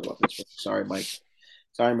for me to talk about this. Sorry, Mike.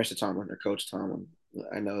 Sorry, Mr. Tomlin or Coach Tomlin.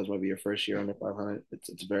 I know it's might be your first year under 500.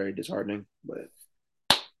 It's very disheartening, but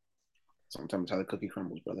sometimes how the cookie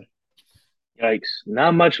crumbles, brother. Yikes.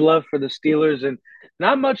 Not much love for the Steelers and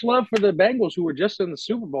not much love for the Bengals, who were just in the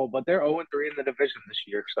Super Bowl, but they're 0-3 in the division this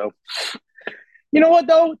year. So, you know what,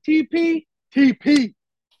 though? TP.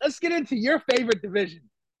 Let's get into your favorite division.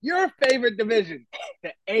 Your favorite division,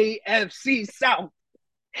 the AFC South.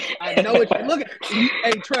 I know it's – look,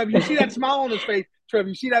 hey, Trev, you see that smile on his face? Trev,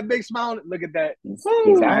 you see that big smile? Look at that. He's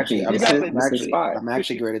happy. I'm This is his spot.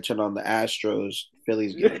 actually going to turn on the Astros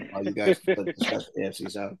Phillies game while you guys discuss the AFC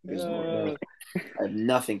South because I have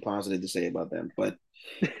nothing positive to say about them. But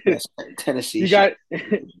yes, Tennessee. You got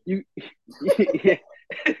you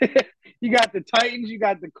you got the Titans, you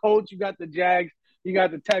got the Colts, you got the Jags, you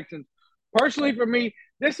got the Texans. Personally, for me,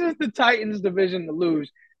 this is the Titans' division to lose.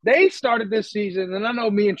 They started this season, and I know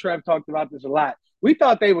me and Trev talked about this a lot. We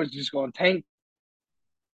thought they was just going to tank.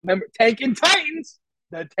 Remember, tanking Titans,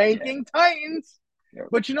 the tanking Titans. Yep.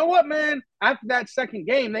 But you know what, man? After that second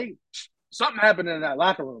game, something happened in that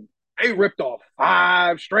locker room. They ripped off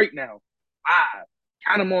 5 straight now. 5.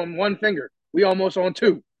 Count them on one finger. We almost on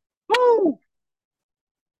 2. Woo!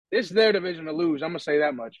 This is their division to lose. I'm going to say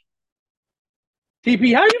that much.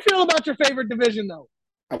 TP, how do you feel about your favorite division, though?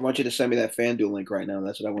 I want you to send me that FanDuel link right now.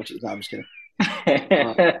 That's what I want you to. I'm just kidding.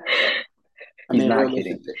 He's not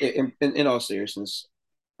kidding. In all seriousness,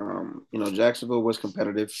 Jacksonville was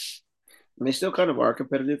competitive. And they still kind of are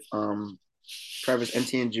competitive. Travis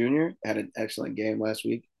Etienne Jr. had an excellent game last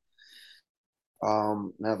week.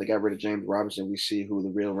 Now they got rid of James Robinson. We see who the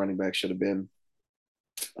real running back should have been.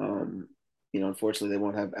 Unfortunately, they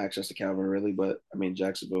won't have access to Calvin Ridley, but I mean,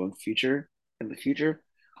 Jacksonville in the future,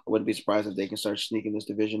 I wouldn't be surprised if they can start sneaking this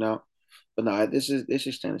division out. But no, this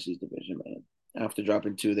is Tennessee's division, man. After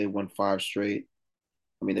dropping 2, they won 5 straight.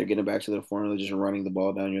 I mean, they're getting back to their formula, just running the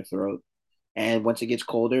ball down your throat. And once it gets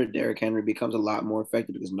colder, Derrick Henry becomes a lot more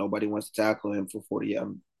effective because nobody wants to tackle him for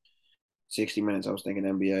 60 minutes. I was thinking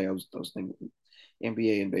NBA. I was thinking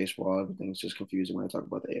NBA and baseball. Everything's just confusing when I talk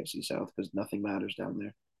about the AFC South because nothing matters down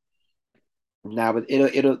there. Now, but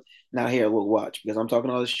it'll now here we'll watch because I'm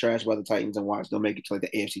talking all this trash about the Titans and watch they'll make it to like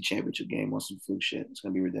the AFC Championship game on some fluke shit. It's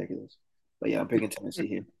gonna be ridiculous. But yeah, I'm picking Tennessee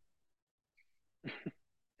here.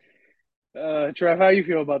 Trev, how you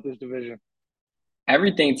feel about this division?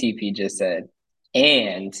 Everything TP just said,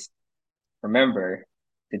 and remember,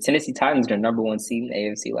 the Tennessee Titans are number 1 seed in the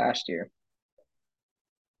AFC last year.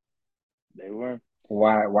 They were.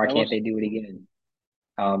 Why can't they do it again?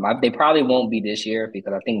 They probably won't be this year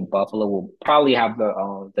because I think Buffalo will probably have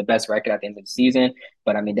the best record at the end of the season.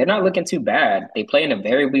 But I mean, they're not looking too bad. They play in a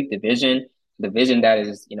very weak division that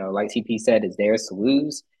is, like TP said, is theirs to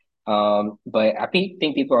lose. But I think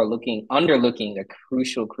people are underlooking a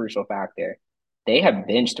crucial factor. They have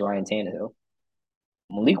benched Ryan Tannehill.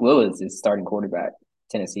 Malik Willis is starting quarterback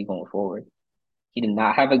Tennessee going forward. He did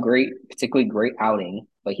not have a particularly great outing,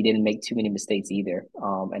 but he didn't make too many mistakes either.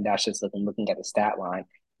 And that's just looking at the stat line.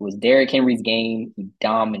 It was Derrick Henry's game. He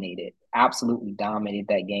absolutely dominated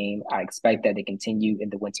that game. I expect that to continue in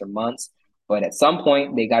the winter months. But at some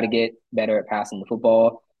point, they got to get better at passing the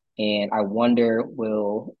football. And I wonder,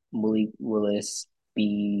 will Malik Willis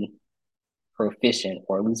be proficient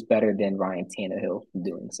or at least better than Ryan Tannehill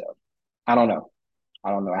doing so? I don't know.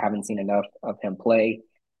 I haven't seen enough of him play.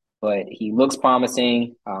 But he looks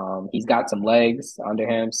promising. He's got some legs under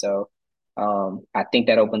him. So I think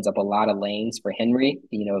that opens up a lot of lanes for Henry.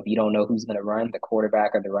 If you don't know who's going to run, the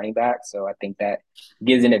quarterback or the running back. So I think that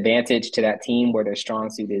gives an advantage to that team where their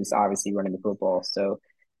strong suit is obviously running the football. So,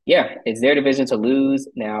 yeah, it's their division to lose.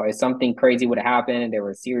 Now, if something crazy would have happened and there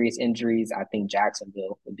were serious injuries, I think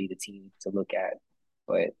Jacksonville would be the team to look at.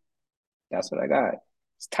 But that's what I got.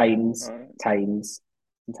 It's Titans, Titans,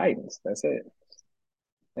 and Titans. That's it.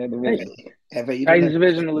 Titans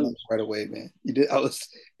division to lose right away, man. You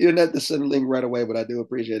didn't have to send a link right away, but I do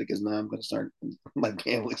appreciate it because now I'm going to start. My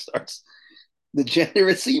gambling starts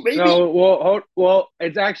degeneracy, baby. No, well,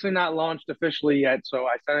 it's actually not launched officially yet, so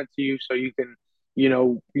I sent it to you so you can,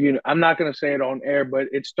 I'm not going to say it on air, but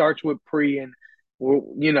it starts with pre, and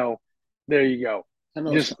there you go.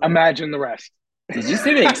 Just imagine the rest. Did you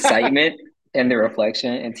see the excitement and the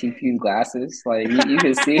reflection in TP's glasses. Like you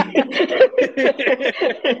can see.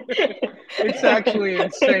 It's actually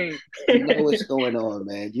insane. You know what's going on,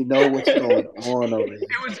 man. You know what's going on over here.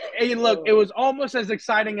 Hey, look, it was almost as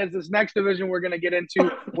exciting as this next division we're going to get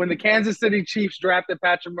into when the Kansas City Chiefs drafted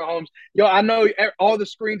Patrick Mahomes. Yo, I know all the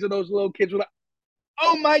screens of those little kids were like,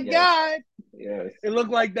 oh my God. Yes. It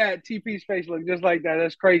looked like that. TP's face looked just like that.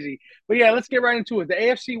 That's crazy. But yeah, let's get right into it. The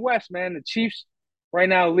AFC West, man, the Chiefs right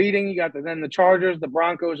now leading. You got then the Chargers, the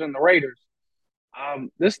Broncos, and the Raiders.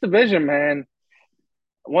 This division, man,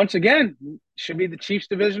 once again, should be the Chiefs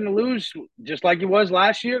division to lose, just like it was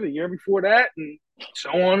last year, the year before that, and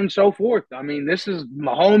so on and so forth. I mean, this is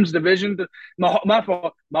Mahomes' division. My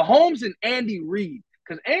fault. Mahomes and Andy Reid,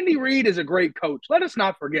 because Andy Reid is a great coach. Let us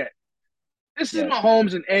not forget. This is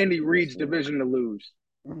Mahomes and Andy Reid's division to lose.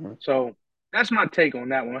 Mm-hmm. So that's my take on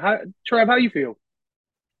that one. Trev, how you feel?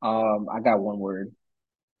 I got one word: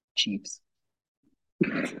 Chiefs.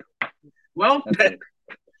 Well,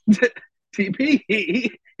 TP,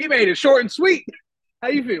 he made it short and sweet. How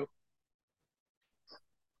you feel?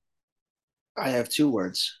 I have two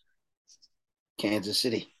words: Kansas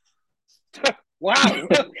City. Wow.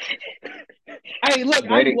 Hey, look,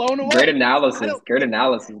 I'm blown away. Great analysis,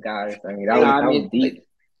 guys. I mean, that was deep. Like,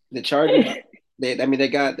 the Chargers, they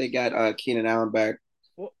got Keenan Allen back.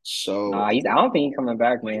 So I don't think he's coming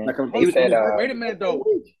back, man. Wait a minute though.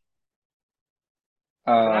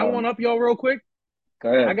 Can I one up y'all real quick? Go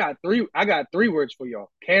ahead. I got three words for y'all.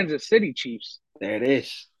 Kansas City Chiefs. There it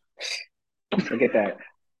is. Look at that.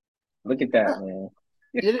 Look at that, man.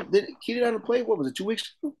 Did Keenan Allen play? What was it? 2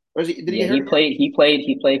 weeks ago? Or he played. He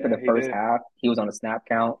played for the first half. He was on a snap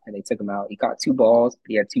count, and they took him out. He caught 2 balls.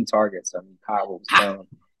 He had 2 targets. I mean, caught what was thrown.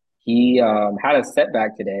 He had a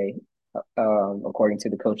setback today, according to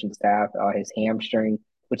the coaching staff. His hamstring,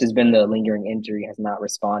 which has been the lingering injury, has not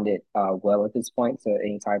responded well at this point to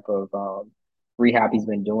any type of rehab he's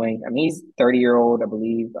been doing. I mean, he's 30-year-old, I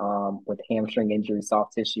believe, with hamstring injury,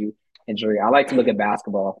 soft tissue injury. I like to look at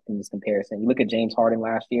basketball in this comparison. You look at James Harden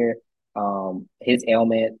last year. His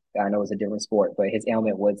ailment, I know it's a different sport, but his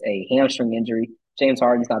ailment was a hamstring injury. James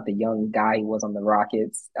Harden's not the young guy he was on the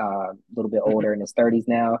Rockets, a little bit older in his 30s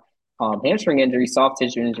now. Hamstring injuries, soft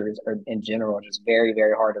tissue injuries are in general just very,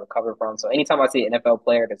 very hard to recover from. So anytime I see an NFL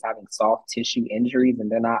player that's having soft tissue injuries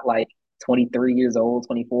and they're not like 23 years old,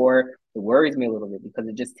 24, it worries me a little bit because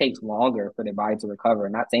it just takes longer for their body to recover.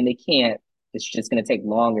 I'm not saying they can't. It's just going to take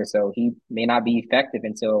longer. So he may not be effective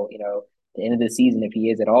until, the end of the season if he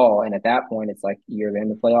is at all. And at that point, it's like you're in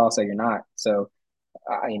the playoffs or you're not. So,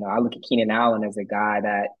 I look at Keenan Allen as a guy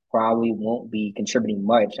that probably won't be contributing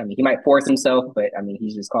much. I mean, he might force himself, but I mean,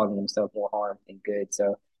 he's just causing himself more harm than good.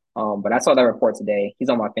 So, but I saw that report today. He's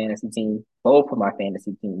on my fantasy team, both of my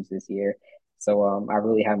fantasy teams this year. So, I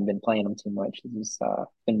really haven't been playing him too much. He's just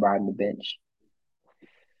been riding the bench.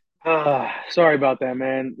 Sorry about that,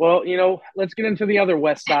 man. Well, let's get into the other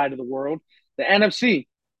west side of the world, the NFC.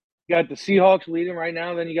 You got the Seahawks leading right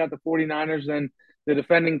now. Then you got the 49ers, then the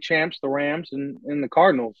defending champs, the Rams, and the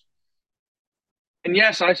Cardinals. And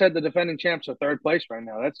yes, I said the defending champs are third place right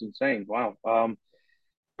now. That's insane. Wow.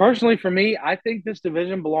 Personally, for me, I think this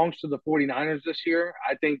division belongs to the 49ers this year.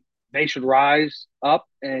 I think they should rise up,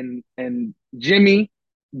 and Jimmy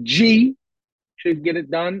G should get it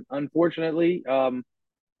done. Unfortunately,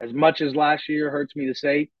 as much as last year hurts me to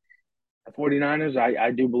say, the 49ers,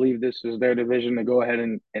 I do believe this is their division to go ahead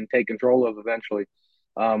and take control of eventually.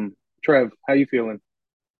 Trev, how you feeling?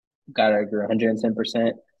 Gotta agree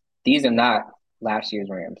 110%. These are not last year's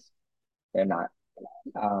Rams. They're not.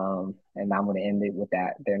 And I'm going to end it with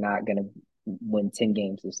that. They're not going to win 10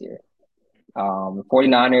 games this year. The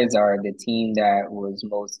 49ers are the team that was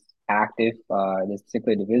most active in this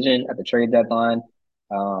particular division at the trade deadline.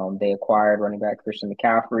 They acquired running back Christian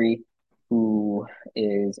McCaffrey, who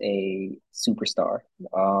is a superstar.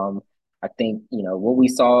 I think, what we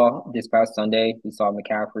saw this past Sunday, we saw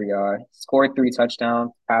McCaffrey scored 3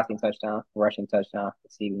 touchdowns, passing touchdown, rushing touchdown,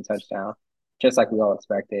 receiving touchdown, just like we all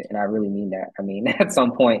expected. And I really mean that. I mean, at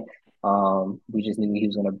some point, we just knew he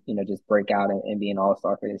was going to, just break out and be an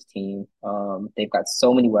all-star for this team. They've got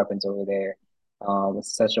so many weapons over there.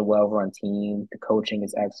 It's such a well-run team. The coaching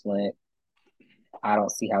is excellent. I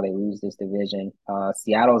don't see how they lose this division.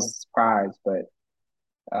 Seattle's a surprise, but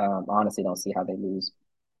honestly don't see how they lose.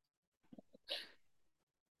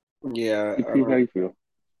 Yeah. How you feel?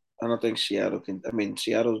 I don't think Seattle can. I mean,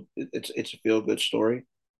 Seattle, it's a feel-good story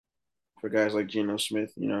for guys like Geno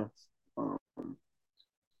Smith, I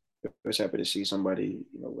was happy to see somebody,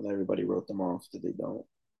 when everybody wrote them off, that they don't.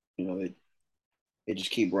 They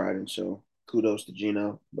just keep riding. So kudos to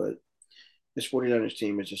Geno. But this 49ers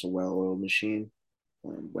team is just a well-oiled machine.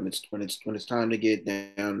 When it's time to get down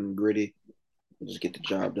and gritty, just get the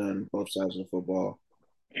job done. Both sides of the football.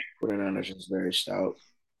 49ers is very stout.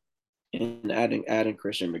 And adding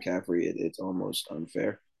Christian McCaffrey, it's almost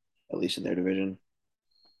unfair, at least in their division.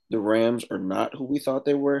 The Rams are not who we thought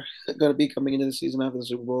they were going to be coming into the season after the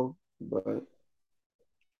Super Bowl, but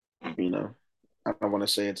you know, I don't want to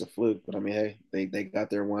say it's a fluke, but I mean, hey, they got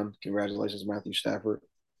their one. Congratulations, Matthew Stafford.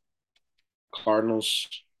 Cardinals,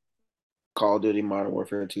 Call of Duty Modern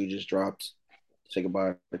Warfare 2 just dropped. Say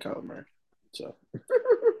goodbye to Kyler Murray. So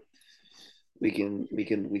we can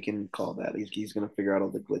call that. He's gonna figure out all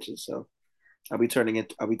the glitches. So I'll be tuning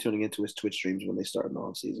into his Twitch streams when they start in the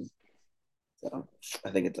off season. So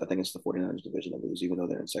I think it's the 49ers division that lose, even though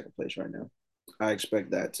they're in second place right now. I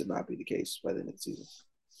expect that to not be the case by the end of the season.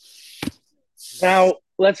 Now,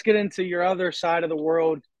 let's get into your other side of the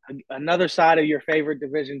world, another side of your favorite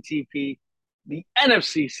division, TP, the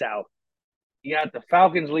NFC South. You got the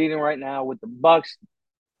Falcons leading right now with the Bucks.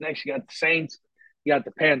 Next, you got the Saints. You got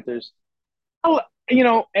the Panthers. Oh,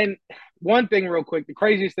 and one thing real quick, the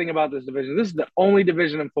craziest thing about this division, this is the only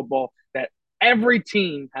division in football that every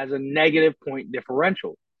team has a negative point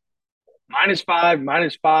differential. -5,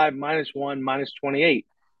 -5, -1, -28.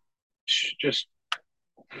 Just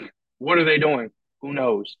what are they doing? Who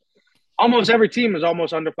knows? Almost every team is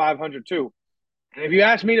almost under 500 too. And if you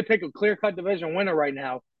ask me to pick a clear-cut division winner right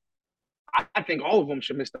now, I think all of them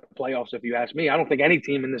should miss the playoffs if you ask me. I don't think any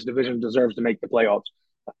team in this division deserves to make the playoffs.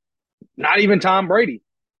 Not even Tom Brady.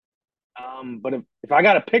 But if I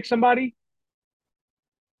got to pick somebody,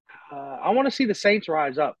 I want to see the Saints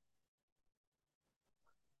rise up.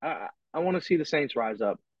 I want to see the Saints rise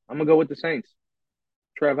up. I'm going to go with the Saints.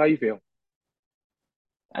 Trev, how you feel?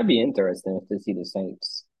 That'd be interesting to see the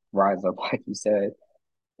Saints rise up, like you said.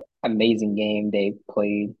 Amazing game they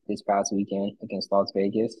played this past weekend against Las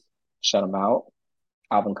Vegas. Shut them out.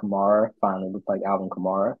 Alvin Kamara finally looked like Alvin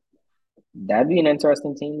Kamara. That'd be an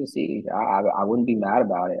interesting team to see. I wouldn't be mad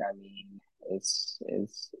about it. I mean, it's an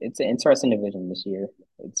interesting division this year.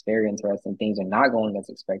 It's very interesting. Things are not going as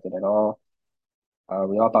expected at all.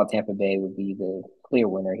 We all thought Tampa Bay would be the clear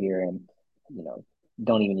winner here, and you know,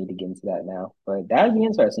 don't even need to get into that now. But that'd be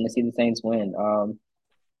interesting to see the Saints win.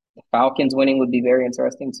 The Falcons winning would be very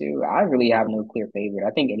interesting too. I really have no clear favorite.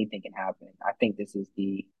 I think anything can happen. I think this is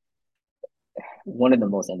the one of the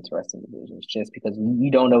most interesting divisions, just because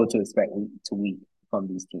you don't know what to expect week to week from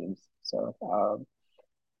these teams. So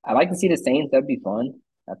I like to see the Saints. That'd be fun.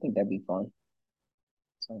 I think that'd be fun.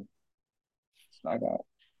 So I got.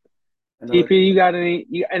 TP, you got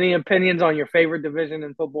any opinions on your favorite division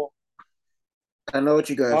in football? I know what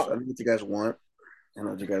you guys. I know what you guys want. I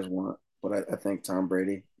know what you guys want, but I think Tom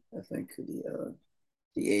Brady. I think the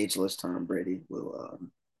ageless Tom Brady will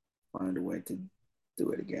find a way to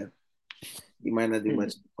do it again. He might not do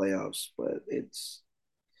much in the playoffs, but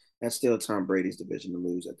that's still Tom Brady's division to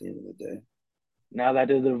lose at the end of the day. Now that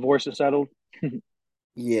the divorce is settled.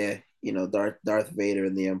 Yeah, Darth Vader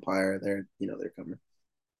and the Empire. They're coming.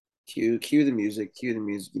 Cue the music. Cue the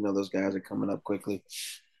music. Those guys are coming up quickly.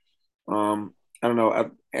 I don't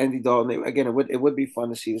know. Andy Dalton. Again, it would be fun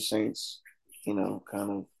to see the Saints. Kind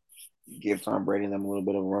of give Tom Brady and them a little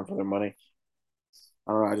bit of a run for their money.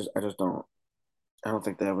 I don't know. I just don't. I don't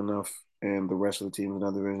think they have enough, and the rest of the teams in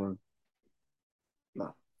that division.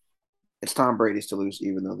 No, it's Tom Brady's to lose,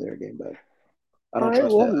 even though they're a game back. I don't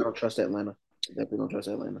trust that. I don't trust Atlanta. Definitely don't trust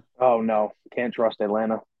Atlanta. Oh no, can't trust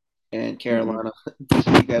Atlanta. And Carolina,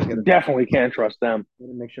 you guys definitely can't trust them.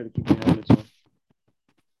 Make sure to keep your helmets on.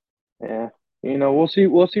 Yeah, we'll see.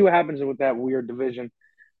 We'll see what happens with that weird division.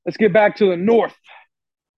 Let's get back to the North.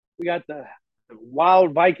 We got the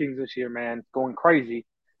wild Vikings this year, man, going crazy.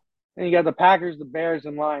 And you got the Packers, the Bears,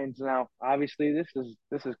 and Lions. Now, obviously, this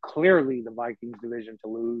is clearly the Vikings division to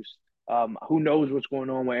lose. Who knows what's going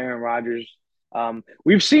on with Aaron Rodgers?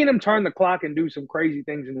 We've seen him turn the clock and do some crazy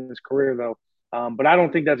things in his career, though. But I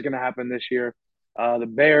don't think that's going to happen this year. The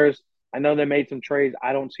Bears, I know they made some trades.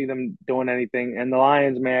 I don't see them doing anything. And the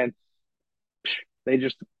Lions, man, they're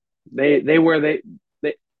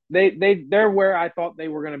where I thought they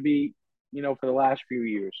were going to be, for the last few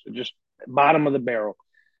years. They're just bottom of the barrel.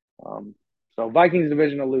 So Vikings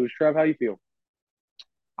division to lose. Trev, how you feel?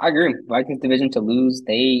 I agree. Vikings division to lose.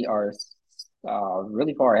 They are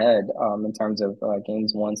really far ahead in terms of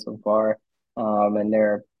games won so far, and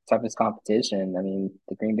their toughest competition. I mean,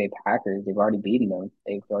 the Green Bay Packers. They've already beaten them.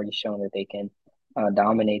 They've already shown that they can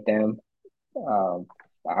dominate them.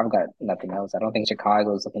 I've got nothing else. I don't think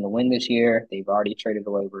Chicago is looking to win this year. They've already traded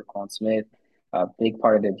away Roquan Smith, a big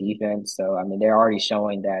part of their defense. So I mean, they're already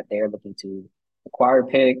showing that they're looking to acquire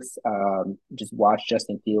picks. Just watch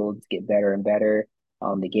Justin Fields get better and better.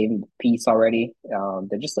 They gave him peace already.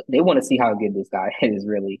 They want to see how good this guy is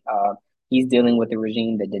really. He's dealing with a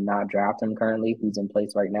regime that did not draft him currently, who's in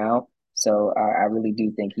place right now. So I really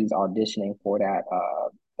do think he's auditioning for that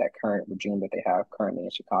current regime that they have currently in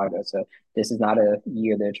Chicago. So this is not a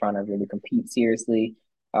year they're trying to really compete seriously.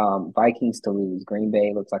 Vikings to lose. Green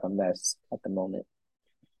Bay looks like a mess at the moment.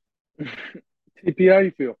 TP, how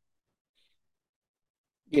you feel?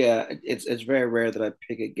 Yeah, it's very rare that I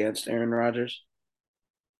pick against Aaron Rodgers,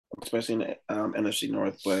 especially in the NFC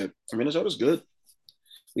North. But Minnesota's good.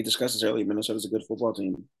 We discussed this earlier. Minnesota's a good football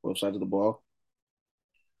team, both sides of the ball.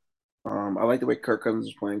 I like the way Kirk Cousins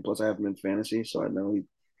is playing. Plus, I have him in fantasy, so I know he's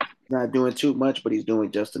not doing too much, but he's doing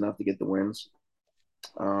just enough to get the wins.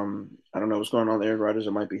 I don't know what's going on with Aaron Rodgers.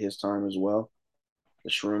 It might be his time as well. The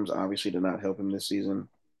Shrooms obviously did not help him this season.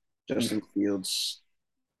 Justin Fields,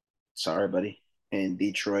 sorry, buddy. And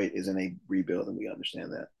Detroit is in a rebuild, and we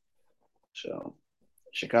understand that. So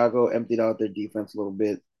Chicago emptied out their defense a little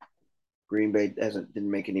bit. Green Bay didn't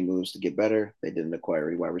make any moves to get better. They didn't acquire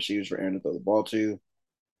any wide receivers for Aaron to throw the ball to.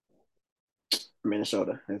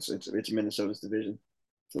 Minnesota, it's Minnesota's division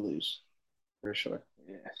to lose for sure.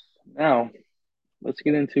 Yes. Now, let's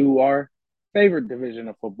get into our favorite division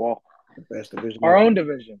of football, The best division. our own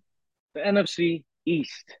division, the NFC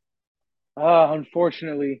East.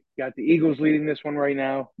 Unfortunately, got the Eagles leading this one right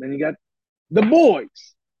now. Then you got the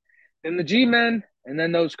boys, then the G-men, and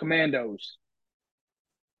then those Commandos.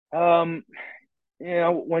 Um,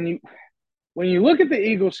 when you look at the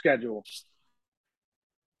Eagles' schedule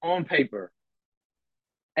on paper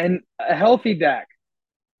and a healthy Dak,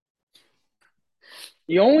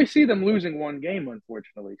 you only see them losing one game,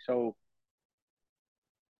 unfortunately. So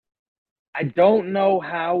I don't know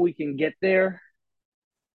how we can get there.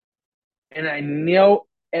 And I know,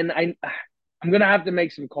 and I'm gonna have to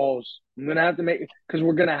make some calls. I'm gonna have to make because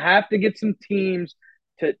we're gonna have to get some teams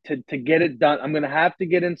to get it done. I'm gonna have to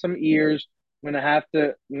get in some ears. I'm gonna have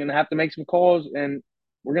to make some calls, and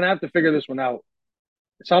we're gonna have to figure this one out.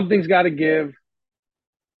 Something's got to give,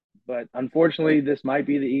 but unfortunately, this might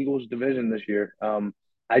be the Eagles' division this year.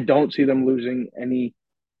 I don't see them losing any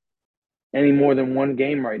more than one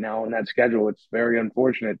game right now in that schedule. It's very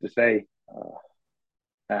unfortunate to say.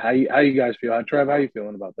 How you guys feel? Trev, how you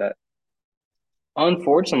feeling about that?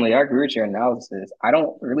 Unfortunately, I agree with your analysis. I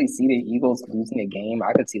don't really see the Eagles losing a game.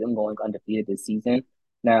 I could see them going undefeated this season.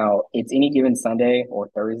 Now, it's any given Sunday or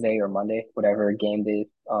Thursday or Monday, whatever game the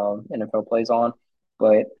NFL plays on.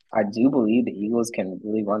 But I do believe the Eagles can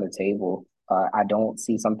really run the table. I don't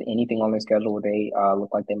see anything on their schedule where they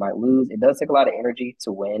look like they might lose. It does take a lot of energy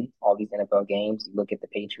to win all these NFL games. You look at the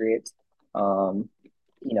Patriots. Um,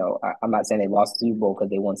 I'm not saying they lost the Super Bowl because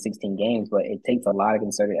they won 16 games, but it takes a lot of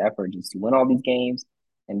concerted effort just to win all these games,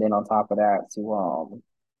 and then on top of that, to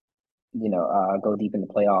go deep in the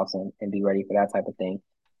playoffs and be ready for that type of thing.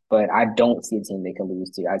 But I don't see a team they can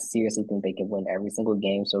lose to. I seriously think they can win every single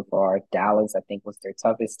game so far. Dallas, I think, was their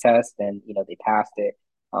toughest test, and they passed it.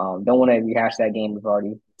 Don't want to rehash that game. We've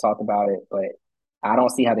already talked about it, but I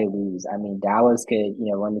don't see how they lose. I mean, Dallas could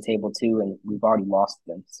run the table too, and we've already lost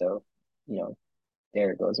them. So you know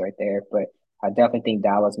there it goes right there. But I definitely think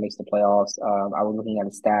Dallas makes the playoffs. I was looking at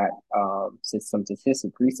a stat, some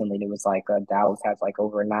statistic recently. It was like Dallas has like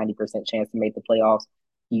over a 90% chance to make the playoffs.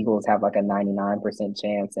 Eagles have like a 99%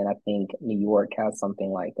 chance, and I think New York has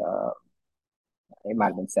something like it might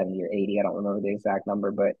have been 70 or 80. I don't remember the exact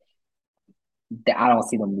number, but I don't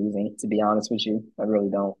see them losing. To be honest with you, I really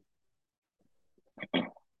don't.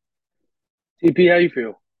 TP, how you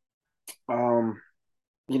feel? Um,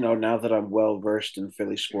 now that I'm well versed in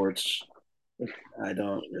Philly sports, I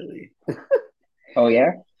don't really. Oh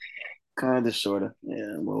yeah, Kind of, sort of.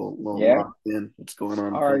 Yeah, we'll yeah. locked in. What's going on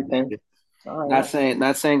in All right then. Philadelphia? All Not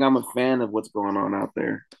right. saying I'm a fan of what's going on out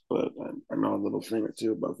there, but I know a little thing or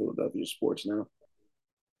two about Philadelphia sports now.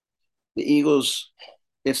 The Eagles,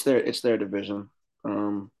 it's their division.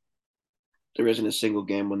 Um, there isn't a single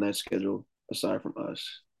game on that schedule aside from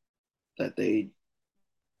us that they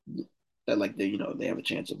have a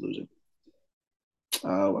chance of losing.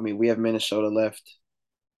 We have Minnesota left,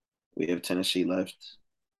 we have Tennessee left,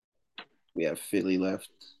 we have Philly left.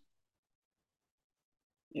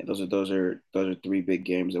 Yeah, those are three big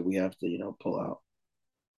games that we have to pull out.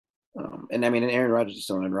 And Aaron Rodgers is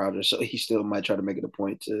still Aaron Rodgers, so he still might try to make it a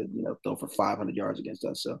point to throw for 500 yards against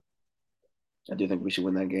us. So I do think we should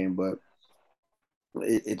win that game, but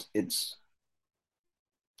it's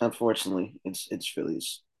unfortunately it's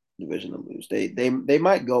Philly's division to lose. They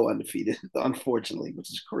might go undefeated, unfortunately, which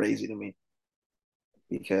is crazy to me.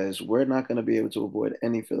 because we're not going to be able to avoid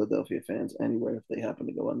any Philadelphia fans anywhere if they happen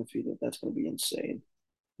to go undefeated. That's going to be insane.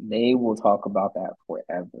 They will talk about that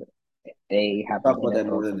forever. If they We'll have the talk about that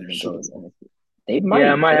more NFL than team their that Super goes Bowl. undefeated. They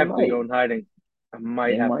Yeah, I might. might They have to might. go in hiding. I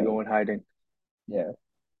might They have to might. go in hiding. Yeah.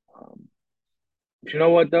 But you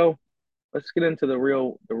know what though? Let's get into the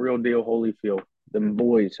real deal, Holyfield. Them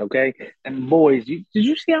boys, okay? Them boys. Did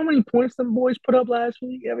you see how many points them boys put up last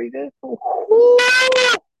week? I mean,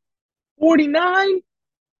 49?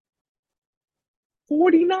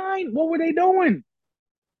 49? What were they doing?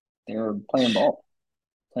 They were playing ball,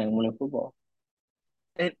 playing winning football.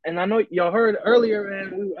 And I know y'all heard earlier,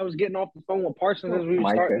 man. I was getting off the phone with Parsons as we were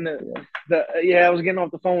Micah. starting Yeah. I was getting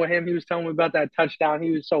off the phone with him. He was telling me about that touchdown.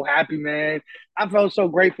 He was so happy, man. I felt so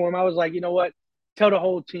great for him. I was like, you know what? Tell the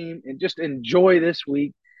whole team and just enjoy this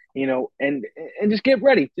week, and just get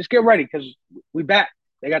ready. Just get ready because we back.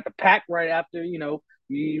 They got the pack right after,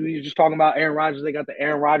 we were just talking about Aaron Rodgers. They got the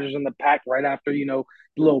Aaron Rodgers in the pack right after, the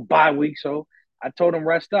little bye week. So I told him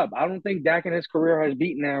rest up. I don't think Dak in his career has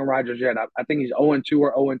beaten Aaron Rodgers yet. I think he's 0-2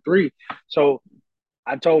 or 0-3. So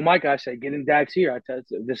I told Mike, I said, get in Dak's here. I said,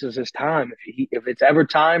 this is his time. If it's ever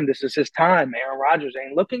time, this is his time. Aaron Rodgers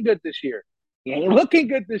ain't looking good this year. He ain't looking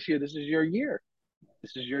good this year. This is your year.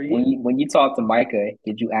 This is your year. When you talked to Micah,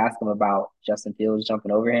 did you ask him about Justin Fields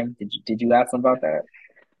jumping over him? Did you ask him about that?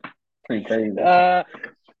 Pretty crazy.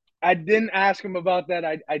 I didn't ask him about that.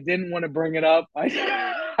 I didn't want to bring it up. I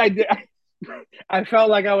felt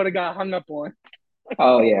like I would have got hung up on.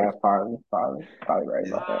 Oh yeah, probably right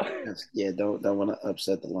about that. Don't want to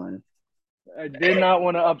upset the Lion. I did not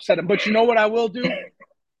want to upset him. But you know what I will do?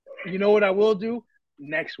 You know what I will do?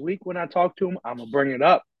 Next week when I talk to him, I'm going to bring it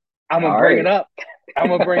up. I'm going to bring it up. I'm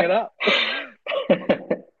going to bring it up. I'm going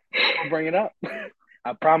to bring it up.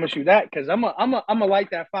 I promise you that because I'm a light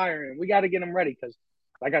that fire in. We got to get them ready because,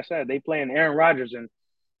 like I said, they playing Aaron Rodgers, and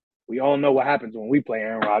we all know what happens when we play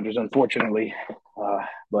Aaron Rodgers, unfortunately.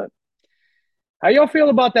 But how y'all feel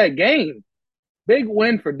about that game? Big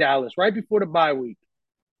win for Dallas right before the bye week.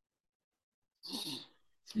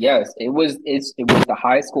 Yes, it was. It was the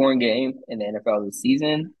highest scoring game in the NFL this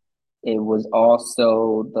season. It was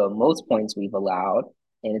also the most points we've allowed,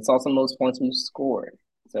 and it's also the most points we've scored.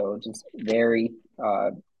 So just very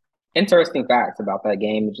interesting facts about that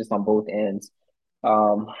game, just on both ends.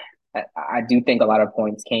 Um, I do think a lot of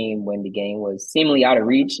points came when the game was seemingly out of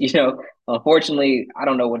reach. Unfortunately, I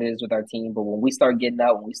don't know what it is with our team, but when we start getting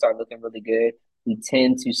up, when we start looking really good, we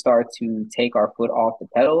tend to start to take our foot off the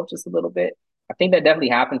pedal just a little bit. I think that definitely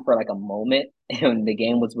happened for like a moment, and the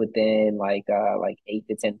game was within like 8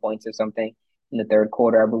 to 10 points or something in the third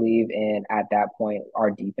quarter, I believe. And at that point,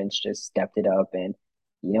 our defense just stepped it up, and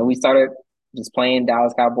we started just playing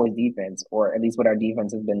Dallas Cowboys defense, or at least what our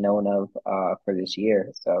defense has been known of for this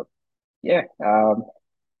year. So yeah,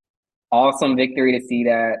 awesome victory to see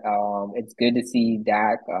that. It's good to see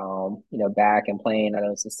Dak, back and playing. I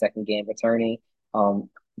know it's his second game returning.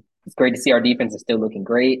 It's great to see our defense is still looking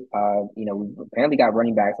great. We apparently got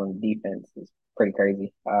running backs on the defense. It's pretty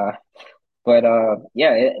crazy. But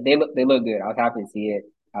yeah, they look good. I was happy to see it.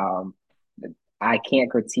 I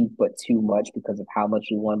can't critique but too much because of how much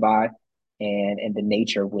we won by and the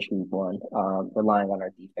nature of which we won, relying on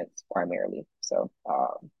our defense primarily. So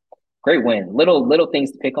great win. Little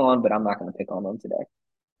things to pick on, but I'm not going to pick on them today.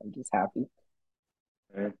 I'm just happy.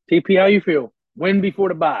 TP, how you feel? Win before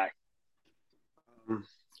the bye.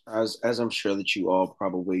 As I'm sure that you all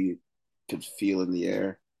probably could feel in the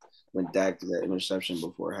air when Dak did that interception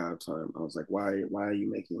before halftime, I was like, why are you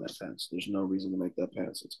making that pass? There's no reason to make that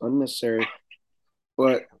pass. It's unnecessary.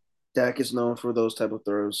 But Dak is known for those type of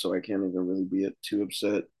throws, so I can't even really be too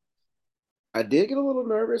upset. I did get a little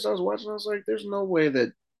nervous. I was watching. I was like, "There's no way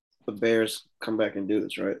that the Bears come back and do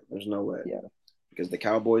this, right? There's no way." Yeah. Because the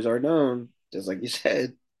Cowboys are known, just like you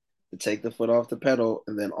said, to take the foot off the pedal,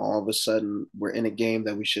 and then all of a sudden we're in a game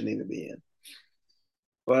that we shouldn't even be in.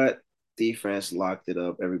 But defense locked it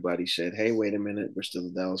up. Everybody said, "Hey, wait a minute. We're still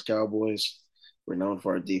the Dallas Cowboys. We're known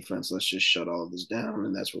for our defense. Let's just shut all of this down."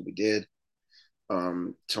 And that's what we did.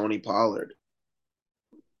 Tony Pollard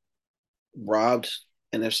robbed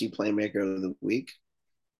NFC Playmaker of the Week.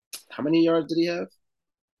 How many yards did he have?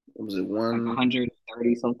 Was it one? Like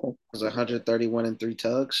 130 something. It was 131 and 3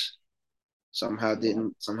 tugs. Somehow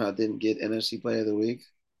didn't get NFC Player of the Week.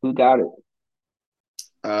 Who got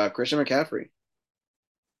it? Christian McCaffrey.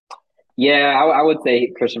 Yeah, I would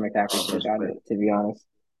say Christian McCaffrey should have got it, to be honest.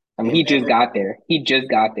 I mean, he just got there. He just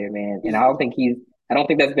got there, man. And I don't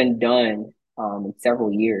think that's been done in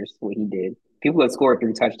several years, what he did. People have scored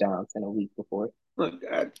 3 touchdowns in a week before. Look,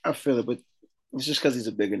 I feel it, but It's just because he's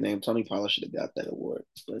a bigger name. Tony Pollard should have got that award,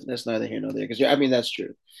 but that's neither here nor there. Because I mean, that's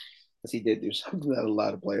true, because he did do something that a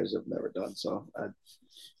lot of players have never done. So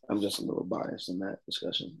I'm just a little biased in that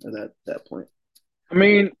discussion at that point. I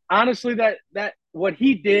mean, honestly, that what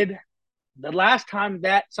he did the last time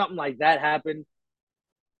that something like that happened,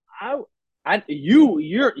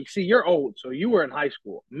 you're old, so you were in high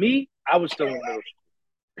school. Me, I was still in middle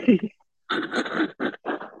school.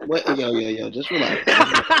 What? Yo, just relax.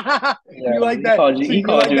 You like that? He You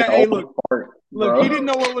called like you that? an Hey, old fart, look, bro. he didn't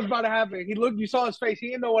know what was about to happen. You saw his face. He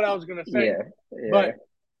didn't know what I was gonna say. Yeah. But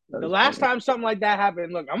the last time something like that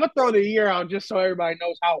happened, look, I'm gonna throw the year out just so everybody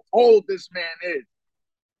knows how old this man is.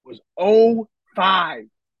 It was 05.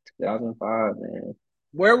 2005, man.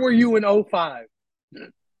 Where were you in 05? I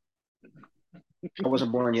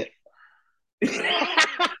wasn't born yet.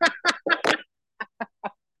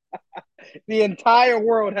 The entire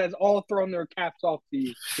world has all thrown their caps off to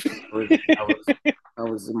you. I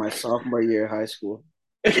was in my sophomore year of high school.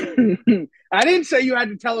 I didn't say you had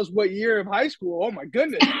to tell us what year of high school. Oh my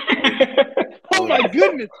goodness. Oh my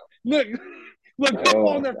goodness. Look, people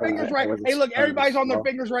on their fingers right. Hey, look, everybody's on their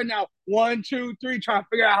fingers right now. 1, 2, 3, trying to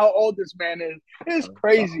figure out how old this man is. It's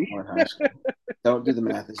crazy. Don't do the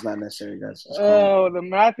math. It's not necessary, guys. Oh, the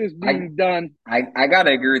math is being done. I gotta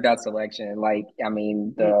agree with that selection. Like, I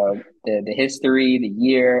mean, the history, the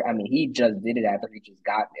year. I mean, he just did it after he just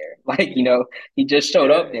got there. Like, he just showed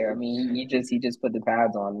up there. I mean, he just put the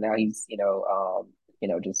pads on. Now he's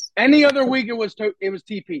just any other week it was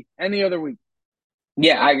TP. Any other week.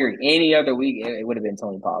 Yeah, I agree. Any other week it would have been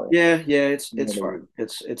Tony Pollard. Yeah, it's fine.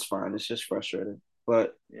 It's fine. It's just frustrating,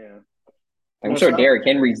 but yeah. I'm sure Derrick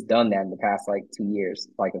Henry's done that in the past 2 years,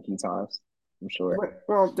 a few times. I'm sure.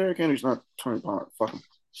 Well, Derrick Henry's not Tony Pollard. Fuck him.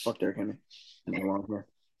 Fuck Derrick Henry. Here.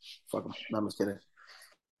 Fuck him. No, I'm just kidding.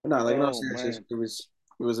 But no, it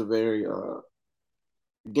was a very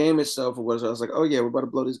game itself. I was like, oh yeah, we're about to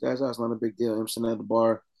blow these guys out. It's not a big deal. I'm sitting at the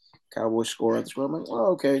bar. Cowboys score at the score. I'm like,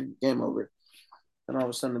 oh okay, game over. And all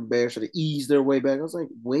of a sudden, the Bears sort of ease their way back. I was like,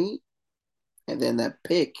 wait. And then that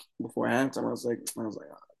pick before halftime, I was like, oh,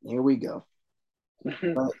 here we go.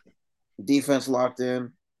 But defense locked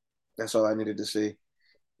in. That's all I needed to see.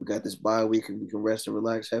 We got this bye week and we can rest and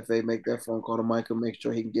relax. Hefe, make that phone call to Michael. Make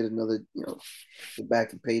sure he can get another, get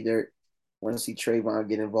back and pay dirt. Want to see Trayvon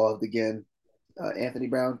get involved again. Anthony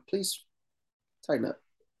Brown, please tighten up.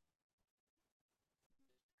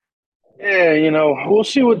 Yeah, we'll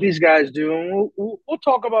see what these guys do, and we'll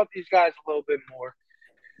talk about these guys a little bit more.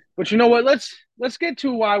 But you know what? Let's get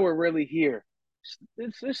to why we're really here.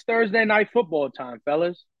 It's Thursday night football time,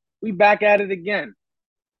 fellas. We back at it again.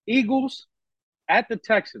 Eagles at the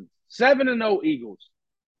Texans. 7-0 Eagles.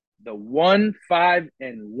 The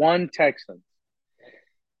 1-5-1 Texans.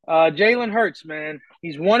 Jalen Hurts, man,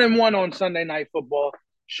 he's 1-1 on Sunday night football,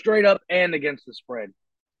 straight up and against the spread.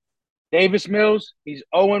 Davis Mills, he's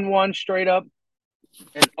 0-1 straight up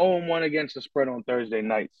and 0-1 against the spread on Thursday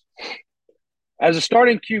nights. As a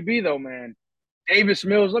starting QB, though, man, Davis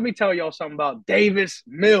Mills, let me tell y'all something about Davis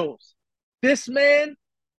Mills. This man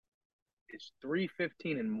is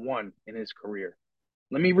 3-15-1 in his career.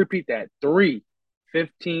 Let me repeat that.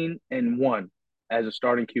 3-15-1 as a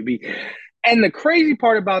starting QB. And the crazy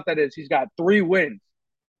part about that is he's got 3 wins,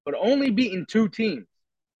 but only beaten 2 teams.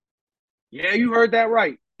 Yeah, you heard that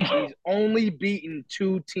right. He's only beaten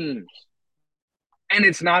 2 teams. And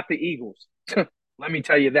it's not the Eagles. Let me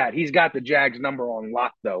tell you that. He's got the Jags number on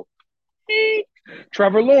lock, though.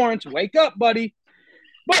 Trevor Lawrence, wake up, buddy.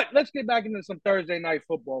 But let's get back into some Thursday night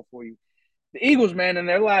football for you. The Eagles, man, in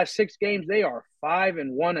their last 6 games, they are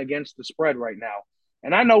 5-1 against the spread right now.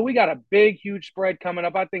 And I know we got a big, huge spread coming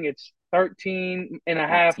up. I think it's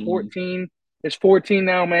 13.5, 14. It's 14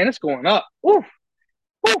 now, man. It's going up. Woof.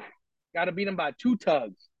 Woof. Got to beat them by 2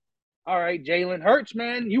 tugs. All right, Jalen Hurts,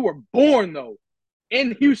 man, you were born, though,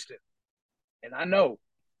 in Houston. And I know,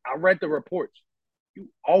 I read the reports. You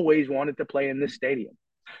always wanted to play in this stadium.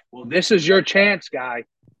 Well, this is your chance, guy.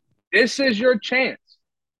 This is your chance.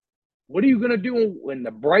 What are you going to do when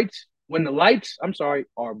the lights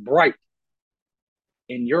are bright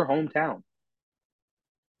in your hometown?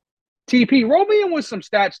 TP, roll me in with some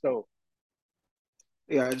stats, though.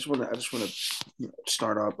 Yeah, I just want to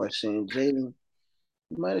start off by saying, Jalen,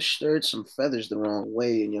 you might have stirred some feathers the wrong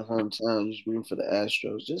way in your hometown. You're rooting for the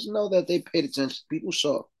Astros. Just know that they paid attention. People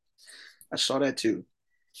saw. I saw that too.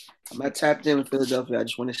 I'm not tapped in with Philadelphia. I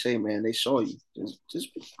just want to say, man, they saw you. Just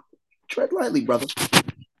tread lightly, brother.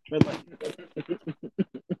 Tread lightly.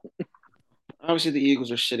 Obviously, the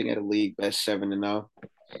Eagles are sitting at a league best 7-0.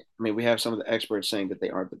 I mean, we have some of the experts saying that they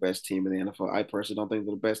aren't the best team in the NFL. I personally don't think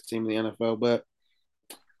they're the best team in the NFL, but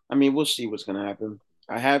I mean, we'll see what's going to happen.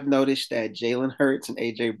 I have noticed that Jalen Hurts and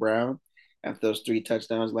AJ Brown, after those 3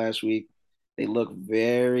 touchdowns last week, they look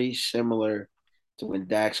very similar to when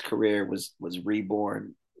Dak's career was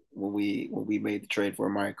reborn when we made the trade for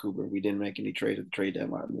Amari Cooper. We didn't make any trades at the trade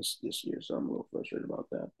deadline this year, so I'm a little frustrated about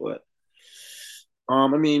that. But I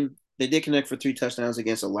mean, they did connect for 3 touchdowns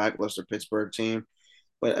against a lackluster Pittsburgh team.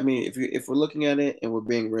 But I mean, if we're looking at it and we're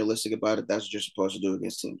being realistic about it, that's what you're supposed to do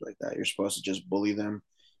against teams like that. You're supposed to just bully them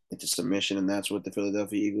into submission, and that's what the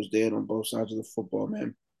Philadelphia Eagles did on both sides of the football,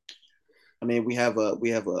 man. I mean, we have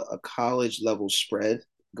a college level spread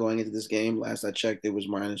going into this game. Last I checked, it was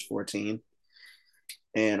 -14,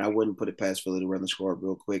 and I wouldn't put it past Philly to run the score up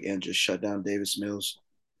real quick and just shut down Davis Mills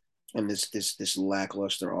and this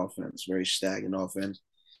lackluster offense, very stagnant offense.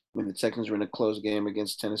 When the Texans were in a close game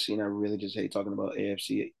against Tennessee, and I really just hate talking about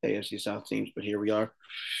AFC South teams, but here we are.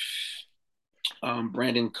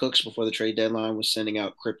 Brandon Cooks, before the trade deadline, was sending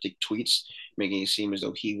out cryptic tweets, making it seem as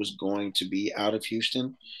though he was going to be out of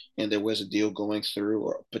Houston, and there was a deal going through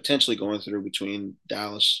or potentially going through between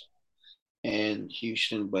Dallas and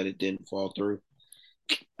Houston, but it didn't fall through.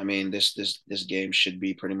 I mean, this game should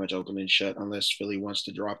be pretty much open and shut unless Philly wants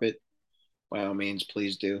to drop it. By all means,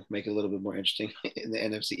 please do make it a little bit more interesting in the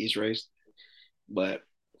NFC East race. But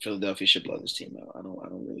Philadelphia should blow this team out. I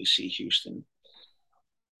don't really see Houston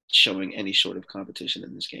showing any sort of competition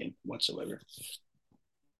in this game whatsoever.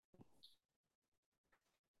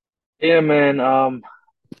 Yeah, man.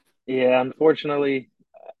 Yeah, unfortunately,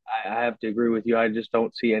 I have to agree with you. I just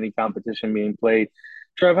don't see any competition being played.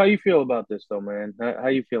 Trev, how you feel about this though, man? How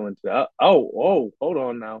you feeling today? Hold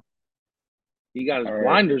on now. He got his All right,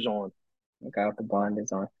 blinders on. I got the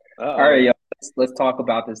blinders on. All right, Uh-oh. y'all. Let's talk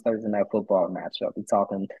about this Thursday night football matchup. We're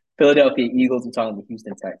talking Philadelphia Eagles. We're talking the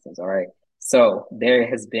Houston Texans. All right. So there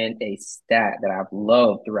has been a stat that I've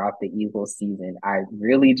loved throughout the Eagles season. I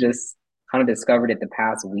really just kind of discovered it the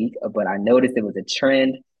past week, but I noticed it was a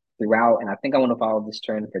trend throughout, and I think I want to follow this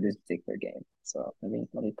trend for this particular game. So let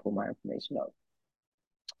me pull my information up.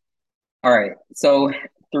 All right. So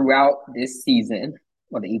throughout this season,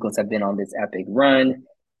 well, the Eagles have been on this epic run.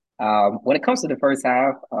 When it comes to the first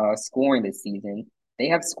half scoring this season, they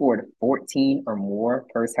have scored 14 or more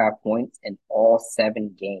first half points in all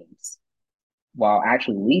 7 games, while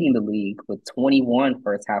actually leading the league with 21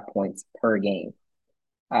 first half points per game.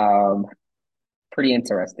 Um, Pretty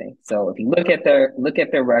interesting. So if you look at their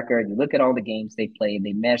record, you look at all the games they played,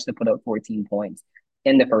 they managed to put up 14 points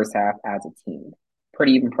in the first half as a team.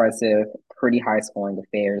 Pretty impressive, pretty high scoring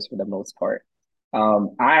affairs for the most part.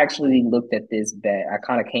 I actually looked at this bet. I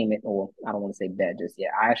kind of came in, well, I don't want to say bet just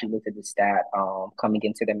yet. I actually looked at the stat coming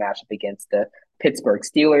into the matchup against the Pittsburgh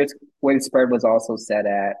Steelers, where the spread was also set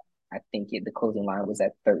at, I think the closing line was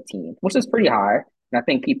at 13, which is pretty high. And I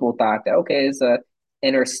think people thought that, okay, it's a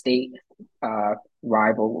interstate uh,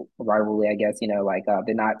 rivalry, I guess, like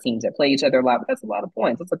they're not teams that play each other a lot, but that's a lot of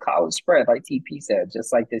points. It's a college spread, like TP said,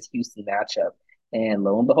 just like this Houston matchup. And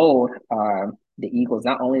lo and behold, the Eagles,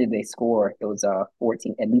 not only did they score those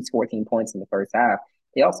 14, at least 14 points in the first half,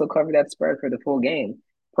 they also covered that spread for the full game.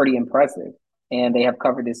 Pretty impressive. And they have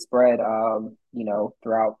covered this spread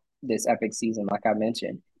throughout this epic season, like I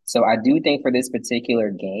mentioned. So I do think for this particular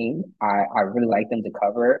game, I really like them to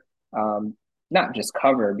cover. Not just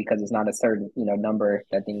cover because it's not a certain, number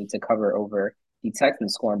that they need to cover over the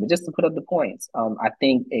Texans scoring, but just to put up the points. I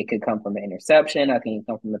think it could come from an interception. I think it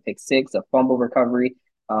could come from a pick six, a fumble recovery.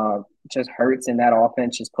 Just Hurts in that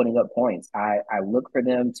offense, just putting up points. I look for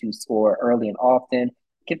them to score early and often,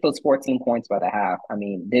 get those 14 points by the half. I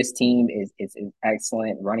mean, this team is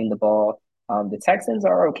excellent running the ball. The Texans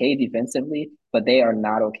are okay defensively, but they are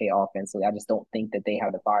not okay offensively. I just don't think that they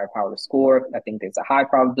have the firepower to score. I think there's a high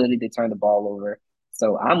probability they turn the ball over.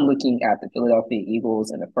 So I'm looking at the Philadelphia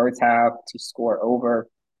Eagles in the first half to score over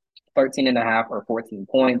 13 and a half or 14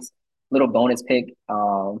 points. Little bonus pick,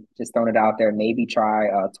 just throwing it out there. Maybe try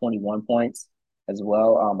 21 points as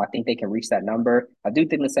well. I think they can reach that number. I do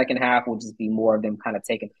think the second half will just be more of them kind of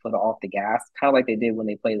taking the foot off the gas, kind of like they did when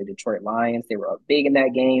they played the Detroit Lions. They were up big in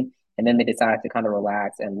that game, and then they decided to kind of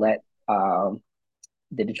relax and let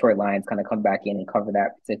the Detroit Lions kind of come back in and cover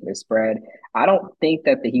that particular spread. I don't think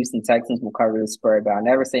that the Houston Texans will cover the spread, but I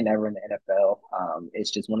never say never in the NFL.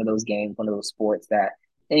 It's just one of those games, one of those sports that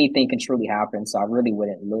anything can truly happen. So I really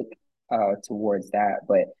wouldn't look towards that.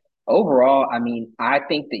 But overall, I mean, I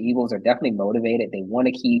think the Eagles are definitely motivated. They want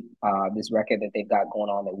to keep this record that they've got going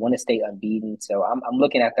on. They want to stay unbeaten. So I'm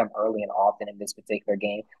looking at them early and often in this particular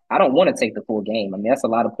game. I don't want to take the full game. I mean, that's a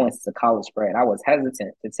lot of points. It's a college spread. I was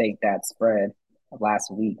hesitant to take that spread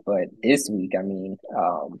last week, but this week, I mean,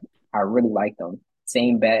 I really like them.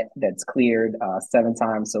 same bet that's cleared 7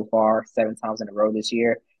 times so far, 7 times in a row this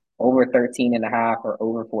year, over 13 and a half or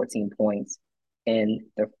over 14 points in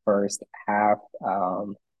the first half.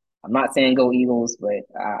 I'm not saying go Eagles, but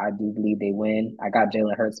I do believe they win. I got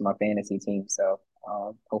Jalen Hurts in my fantasy team, so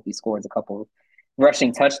hope he scores a couple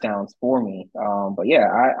rushing touchdowns for me. But yeah,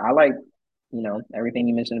 I like everything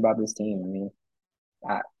you mentioned about this team. I mean,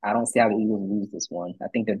 I don't see how the Eagles lose this one. I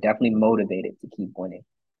think they're definitely motivated to keep winning.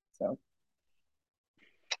 So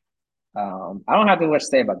I don't have too much to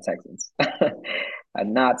say about the Texans.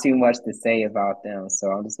 Not too much to say about them,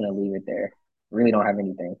 so I'm just gonna leave it there. Really don't have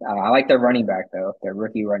anything. I like their running back though. Their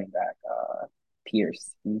rookie running back,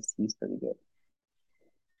 Pierce. He's pretty good.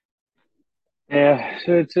 Yeah,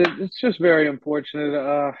 so it's just very unfortunate.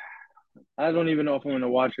 I don't even know if I'm going to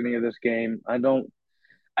watch any of this game. I don't.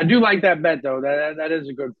 I do like that bet though. That is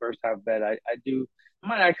a good first half bet. I do. I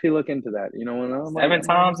might actually look into that. You know, and Seven I might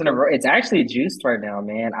times in a row. It's actually juiced right now,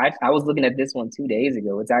 man. I was looking at this one 2 days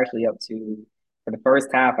ago. It's actually up to for the first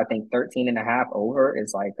half, I think 13 and a half over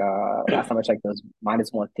is like last time I checked those minus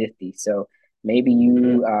 150. So maybe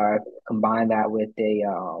you combine that with a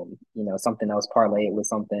something else, parlay it with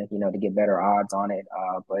something, to get better odds on it.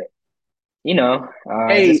 But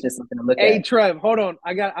Hey, just something to look hey, at. Trev, hold on.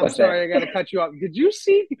 I'm What's that? sorry, I got to cut you off. Did you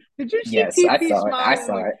see Yes, I TP saw it. I smile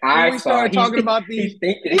saw when it. when I we saw it. started talking about He's these?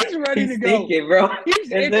 thinking. He's ready He's to go. thinking, bro.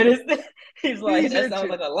 He's And then itching. he's like, He's that sounds itching.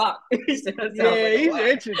 like a lock. He said, that sounds like Yeah, a he's lock.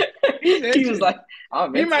 itching. He's He was itching. like,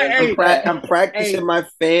 I'm He might. interested I'm in Hey, pra- that. I'm practicing hey, my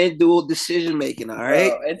FanDuel decision making. All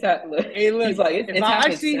right. Bro, look, hey! Look, he's like, if it's I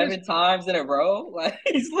happened see his 7 times in a row. Like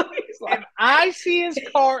he's if like I see his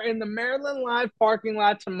car in the Maryland Live parking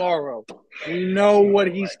lot tomorrow, we know what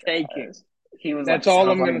oh he's my taking. gosh. He was like, That's all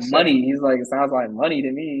sounds I'm like gonna say. money. He's like, it sounds like money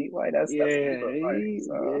to me. Like that's what he Yeah, looked like.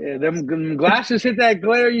 So yeah. Them glasses hit that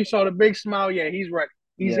glare. You saw the big smile. Yeah, he's ready.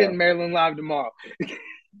 He's yeah, hitting Maryland Live tomorrow.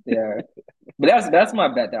 yeah. But that's my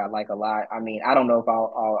bet that I like a lot. I mean, I don't know if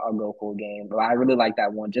I'll go full game, but I really like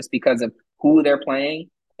that one just because of who they're playing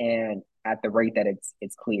and at the rate that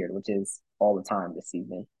it's cleared, which is all the time this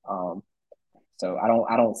season. So I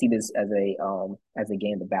don't see this as a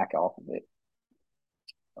game to back off of it.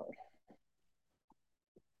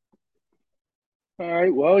 All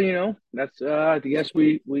right. Well, that's. I guess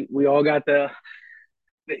we all got the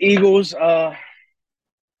Eagles.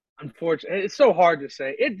 Unfortunately, it's so hard to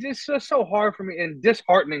say. It's just so hard for me and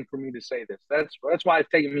disheartening for me to say this. That's why it's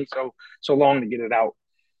taken me so long to get it out.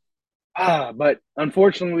 But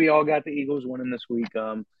unfortunately, we all got the Eagles winning this week.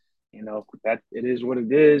 That it is what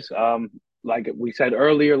it is. Like we said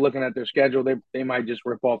earlier, looking at their schedule, they might just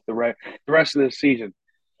rip off the rest of the season.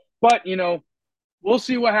 But we'll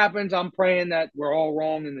see what happens. I'm praying that we're all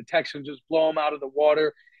wrong and the Texans just blow them out of the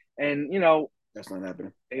water, and That's not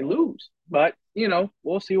happening. they lose. But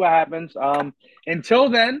we'll see what happens. Until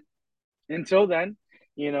then,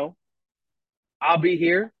 you know, I'll be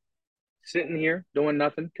here, sitting here doing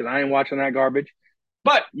nothing because I ain't watching that garbage.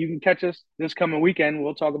 But you can catch us this coming weekend.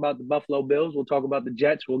 We'll talk about the Buffalo Bills. We'll talk about the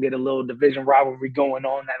Jets. We'll get a little division rivalry going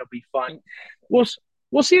on. That'll be fun. We'll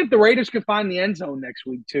we'll see if the Raiders can find the end zone next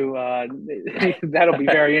week too. That'll be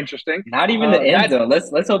very interesting. Not even the end That zone.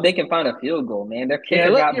 Let's hope they can find a field goal, man. Their yeah, kicker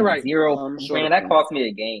look, got you're me right. zero. I'm sure. Man, that cost me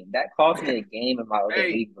a game. That cost me a game in my other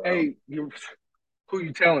league, bro. Who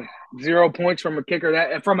you telling? 0 points from a kicker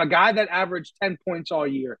that from a guy that averaged 10 points all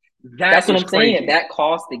year. That That's what is I'm saying. crazy. That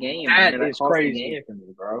cost the game, That man. That is cost the crazy. game for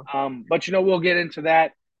me, bro. But we'll get into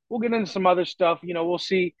that. We'll get into some other stuff. We'll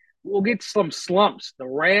see. We'll get some slumps. The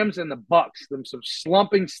Rams and the Bucks. Some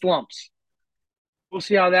slumping slumps. We'll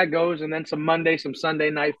see how that goes, and then some Sunday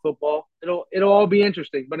night football. It'll all be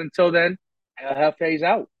interesting. But until then, FA's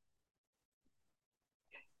out.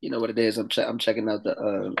 You know what it is. I'm checking out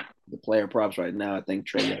the player props right now. I think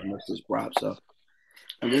Trey missed his prop, so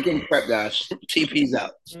I'm just getting prep, guys. TP's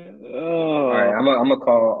out. All right, I'm gonna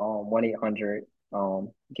call 1-800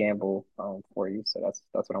 gamble for you. So that's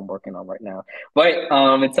what I'm working on right now. But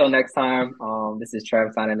until next time, this is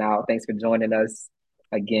Trev signing out. Thanks for joining us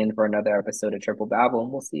again for another episode of Triple Babble,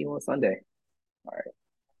 and we'll see you on Sunday. All right.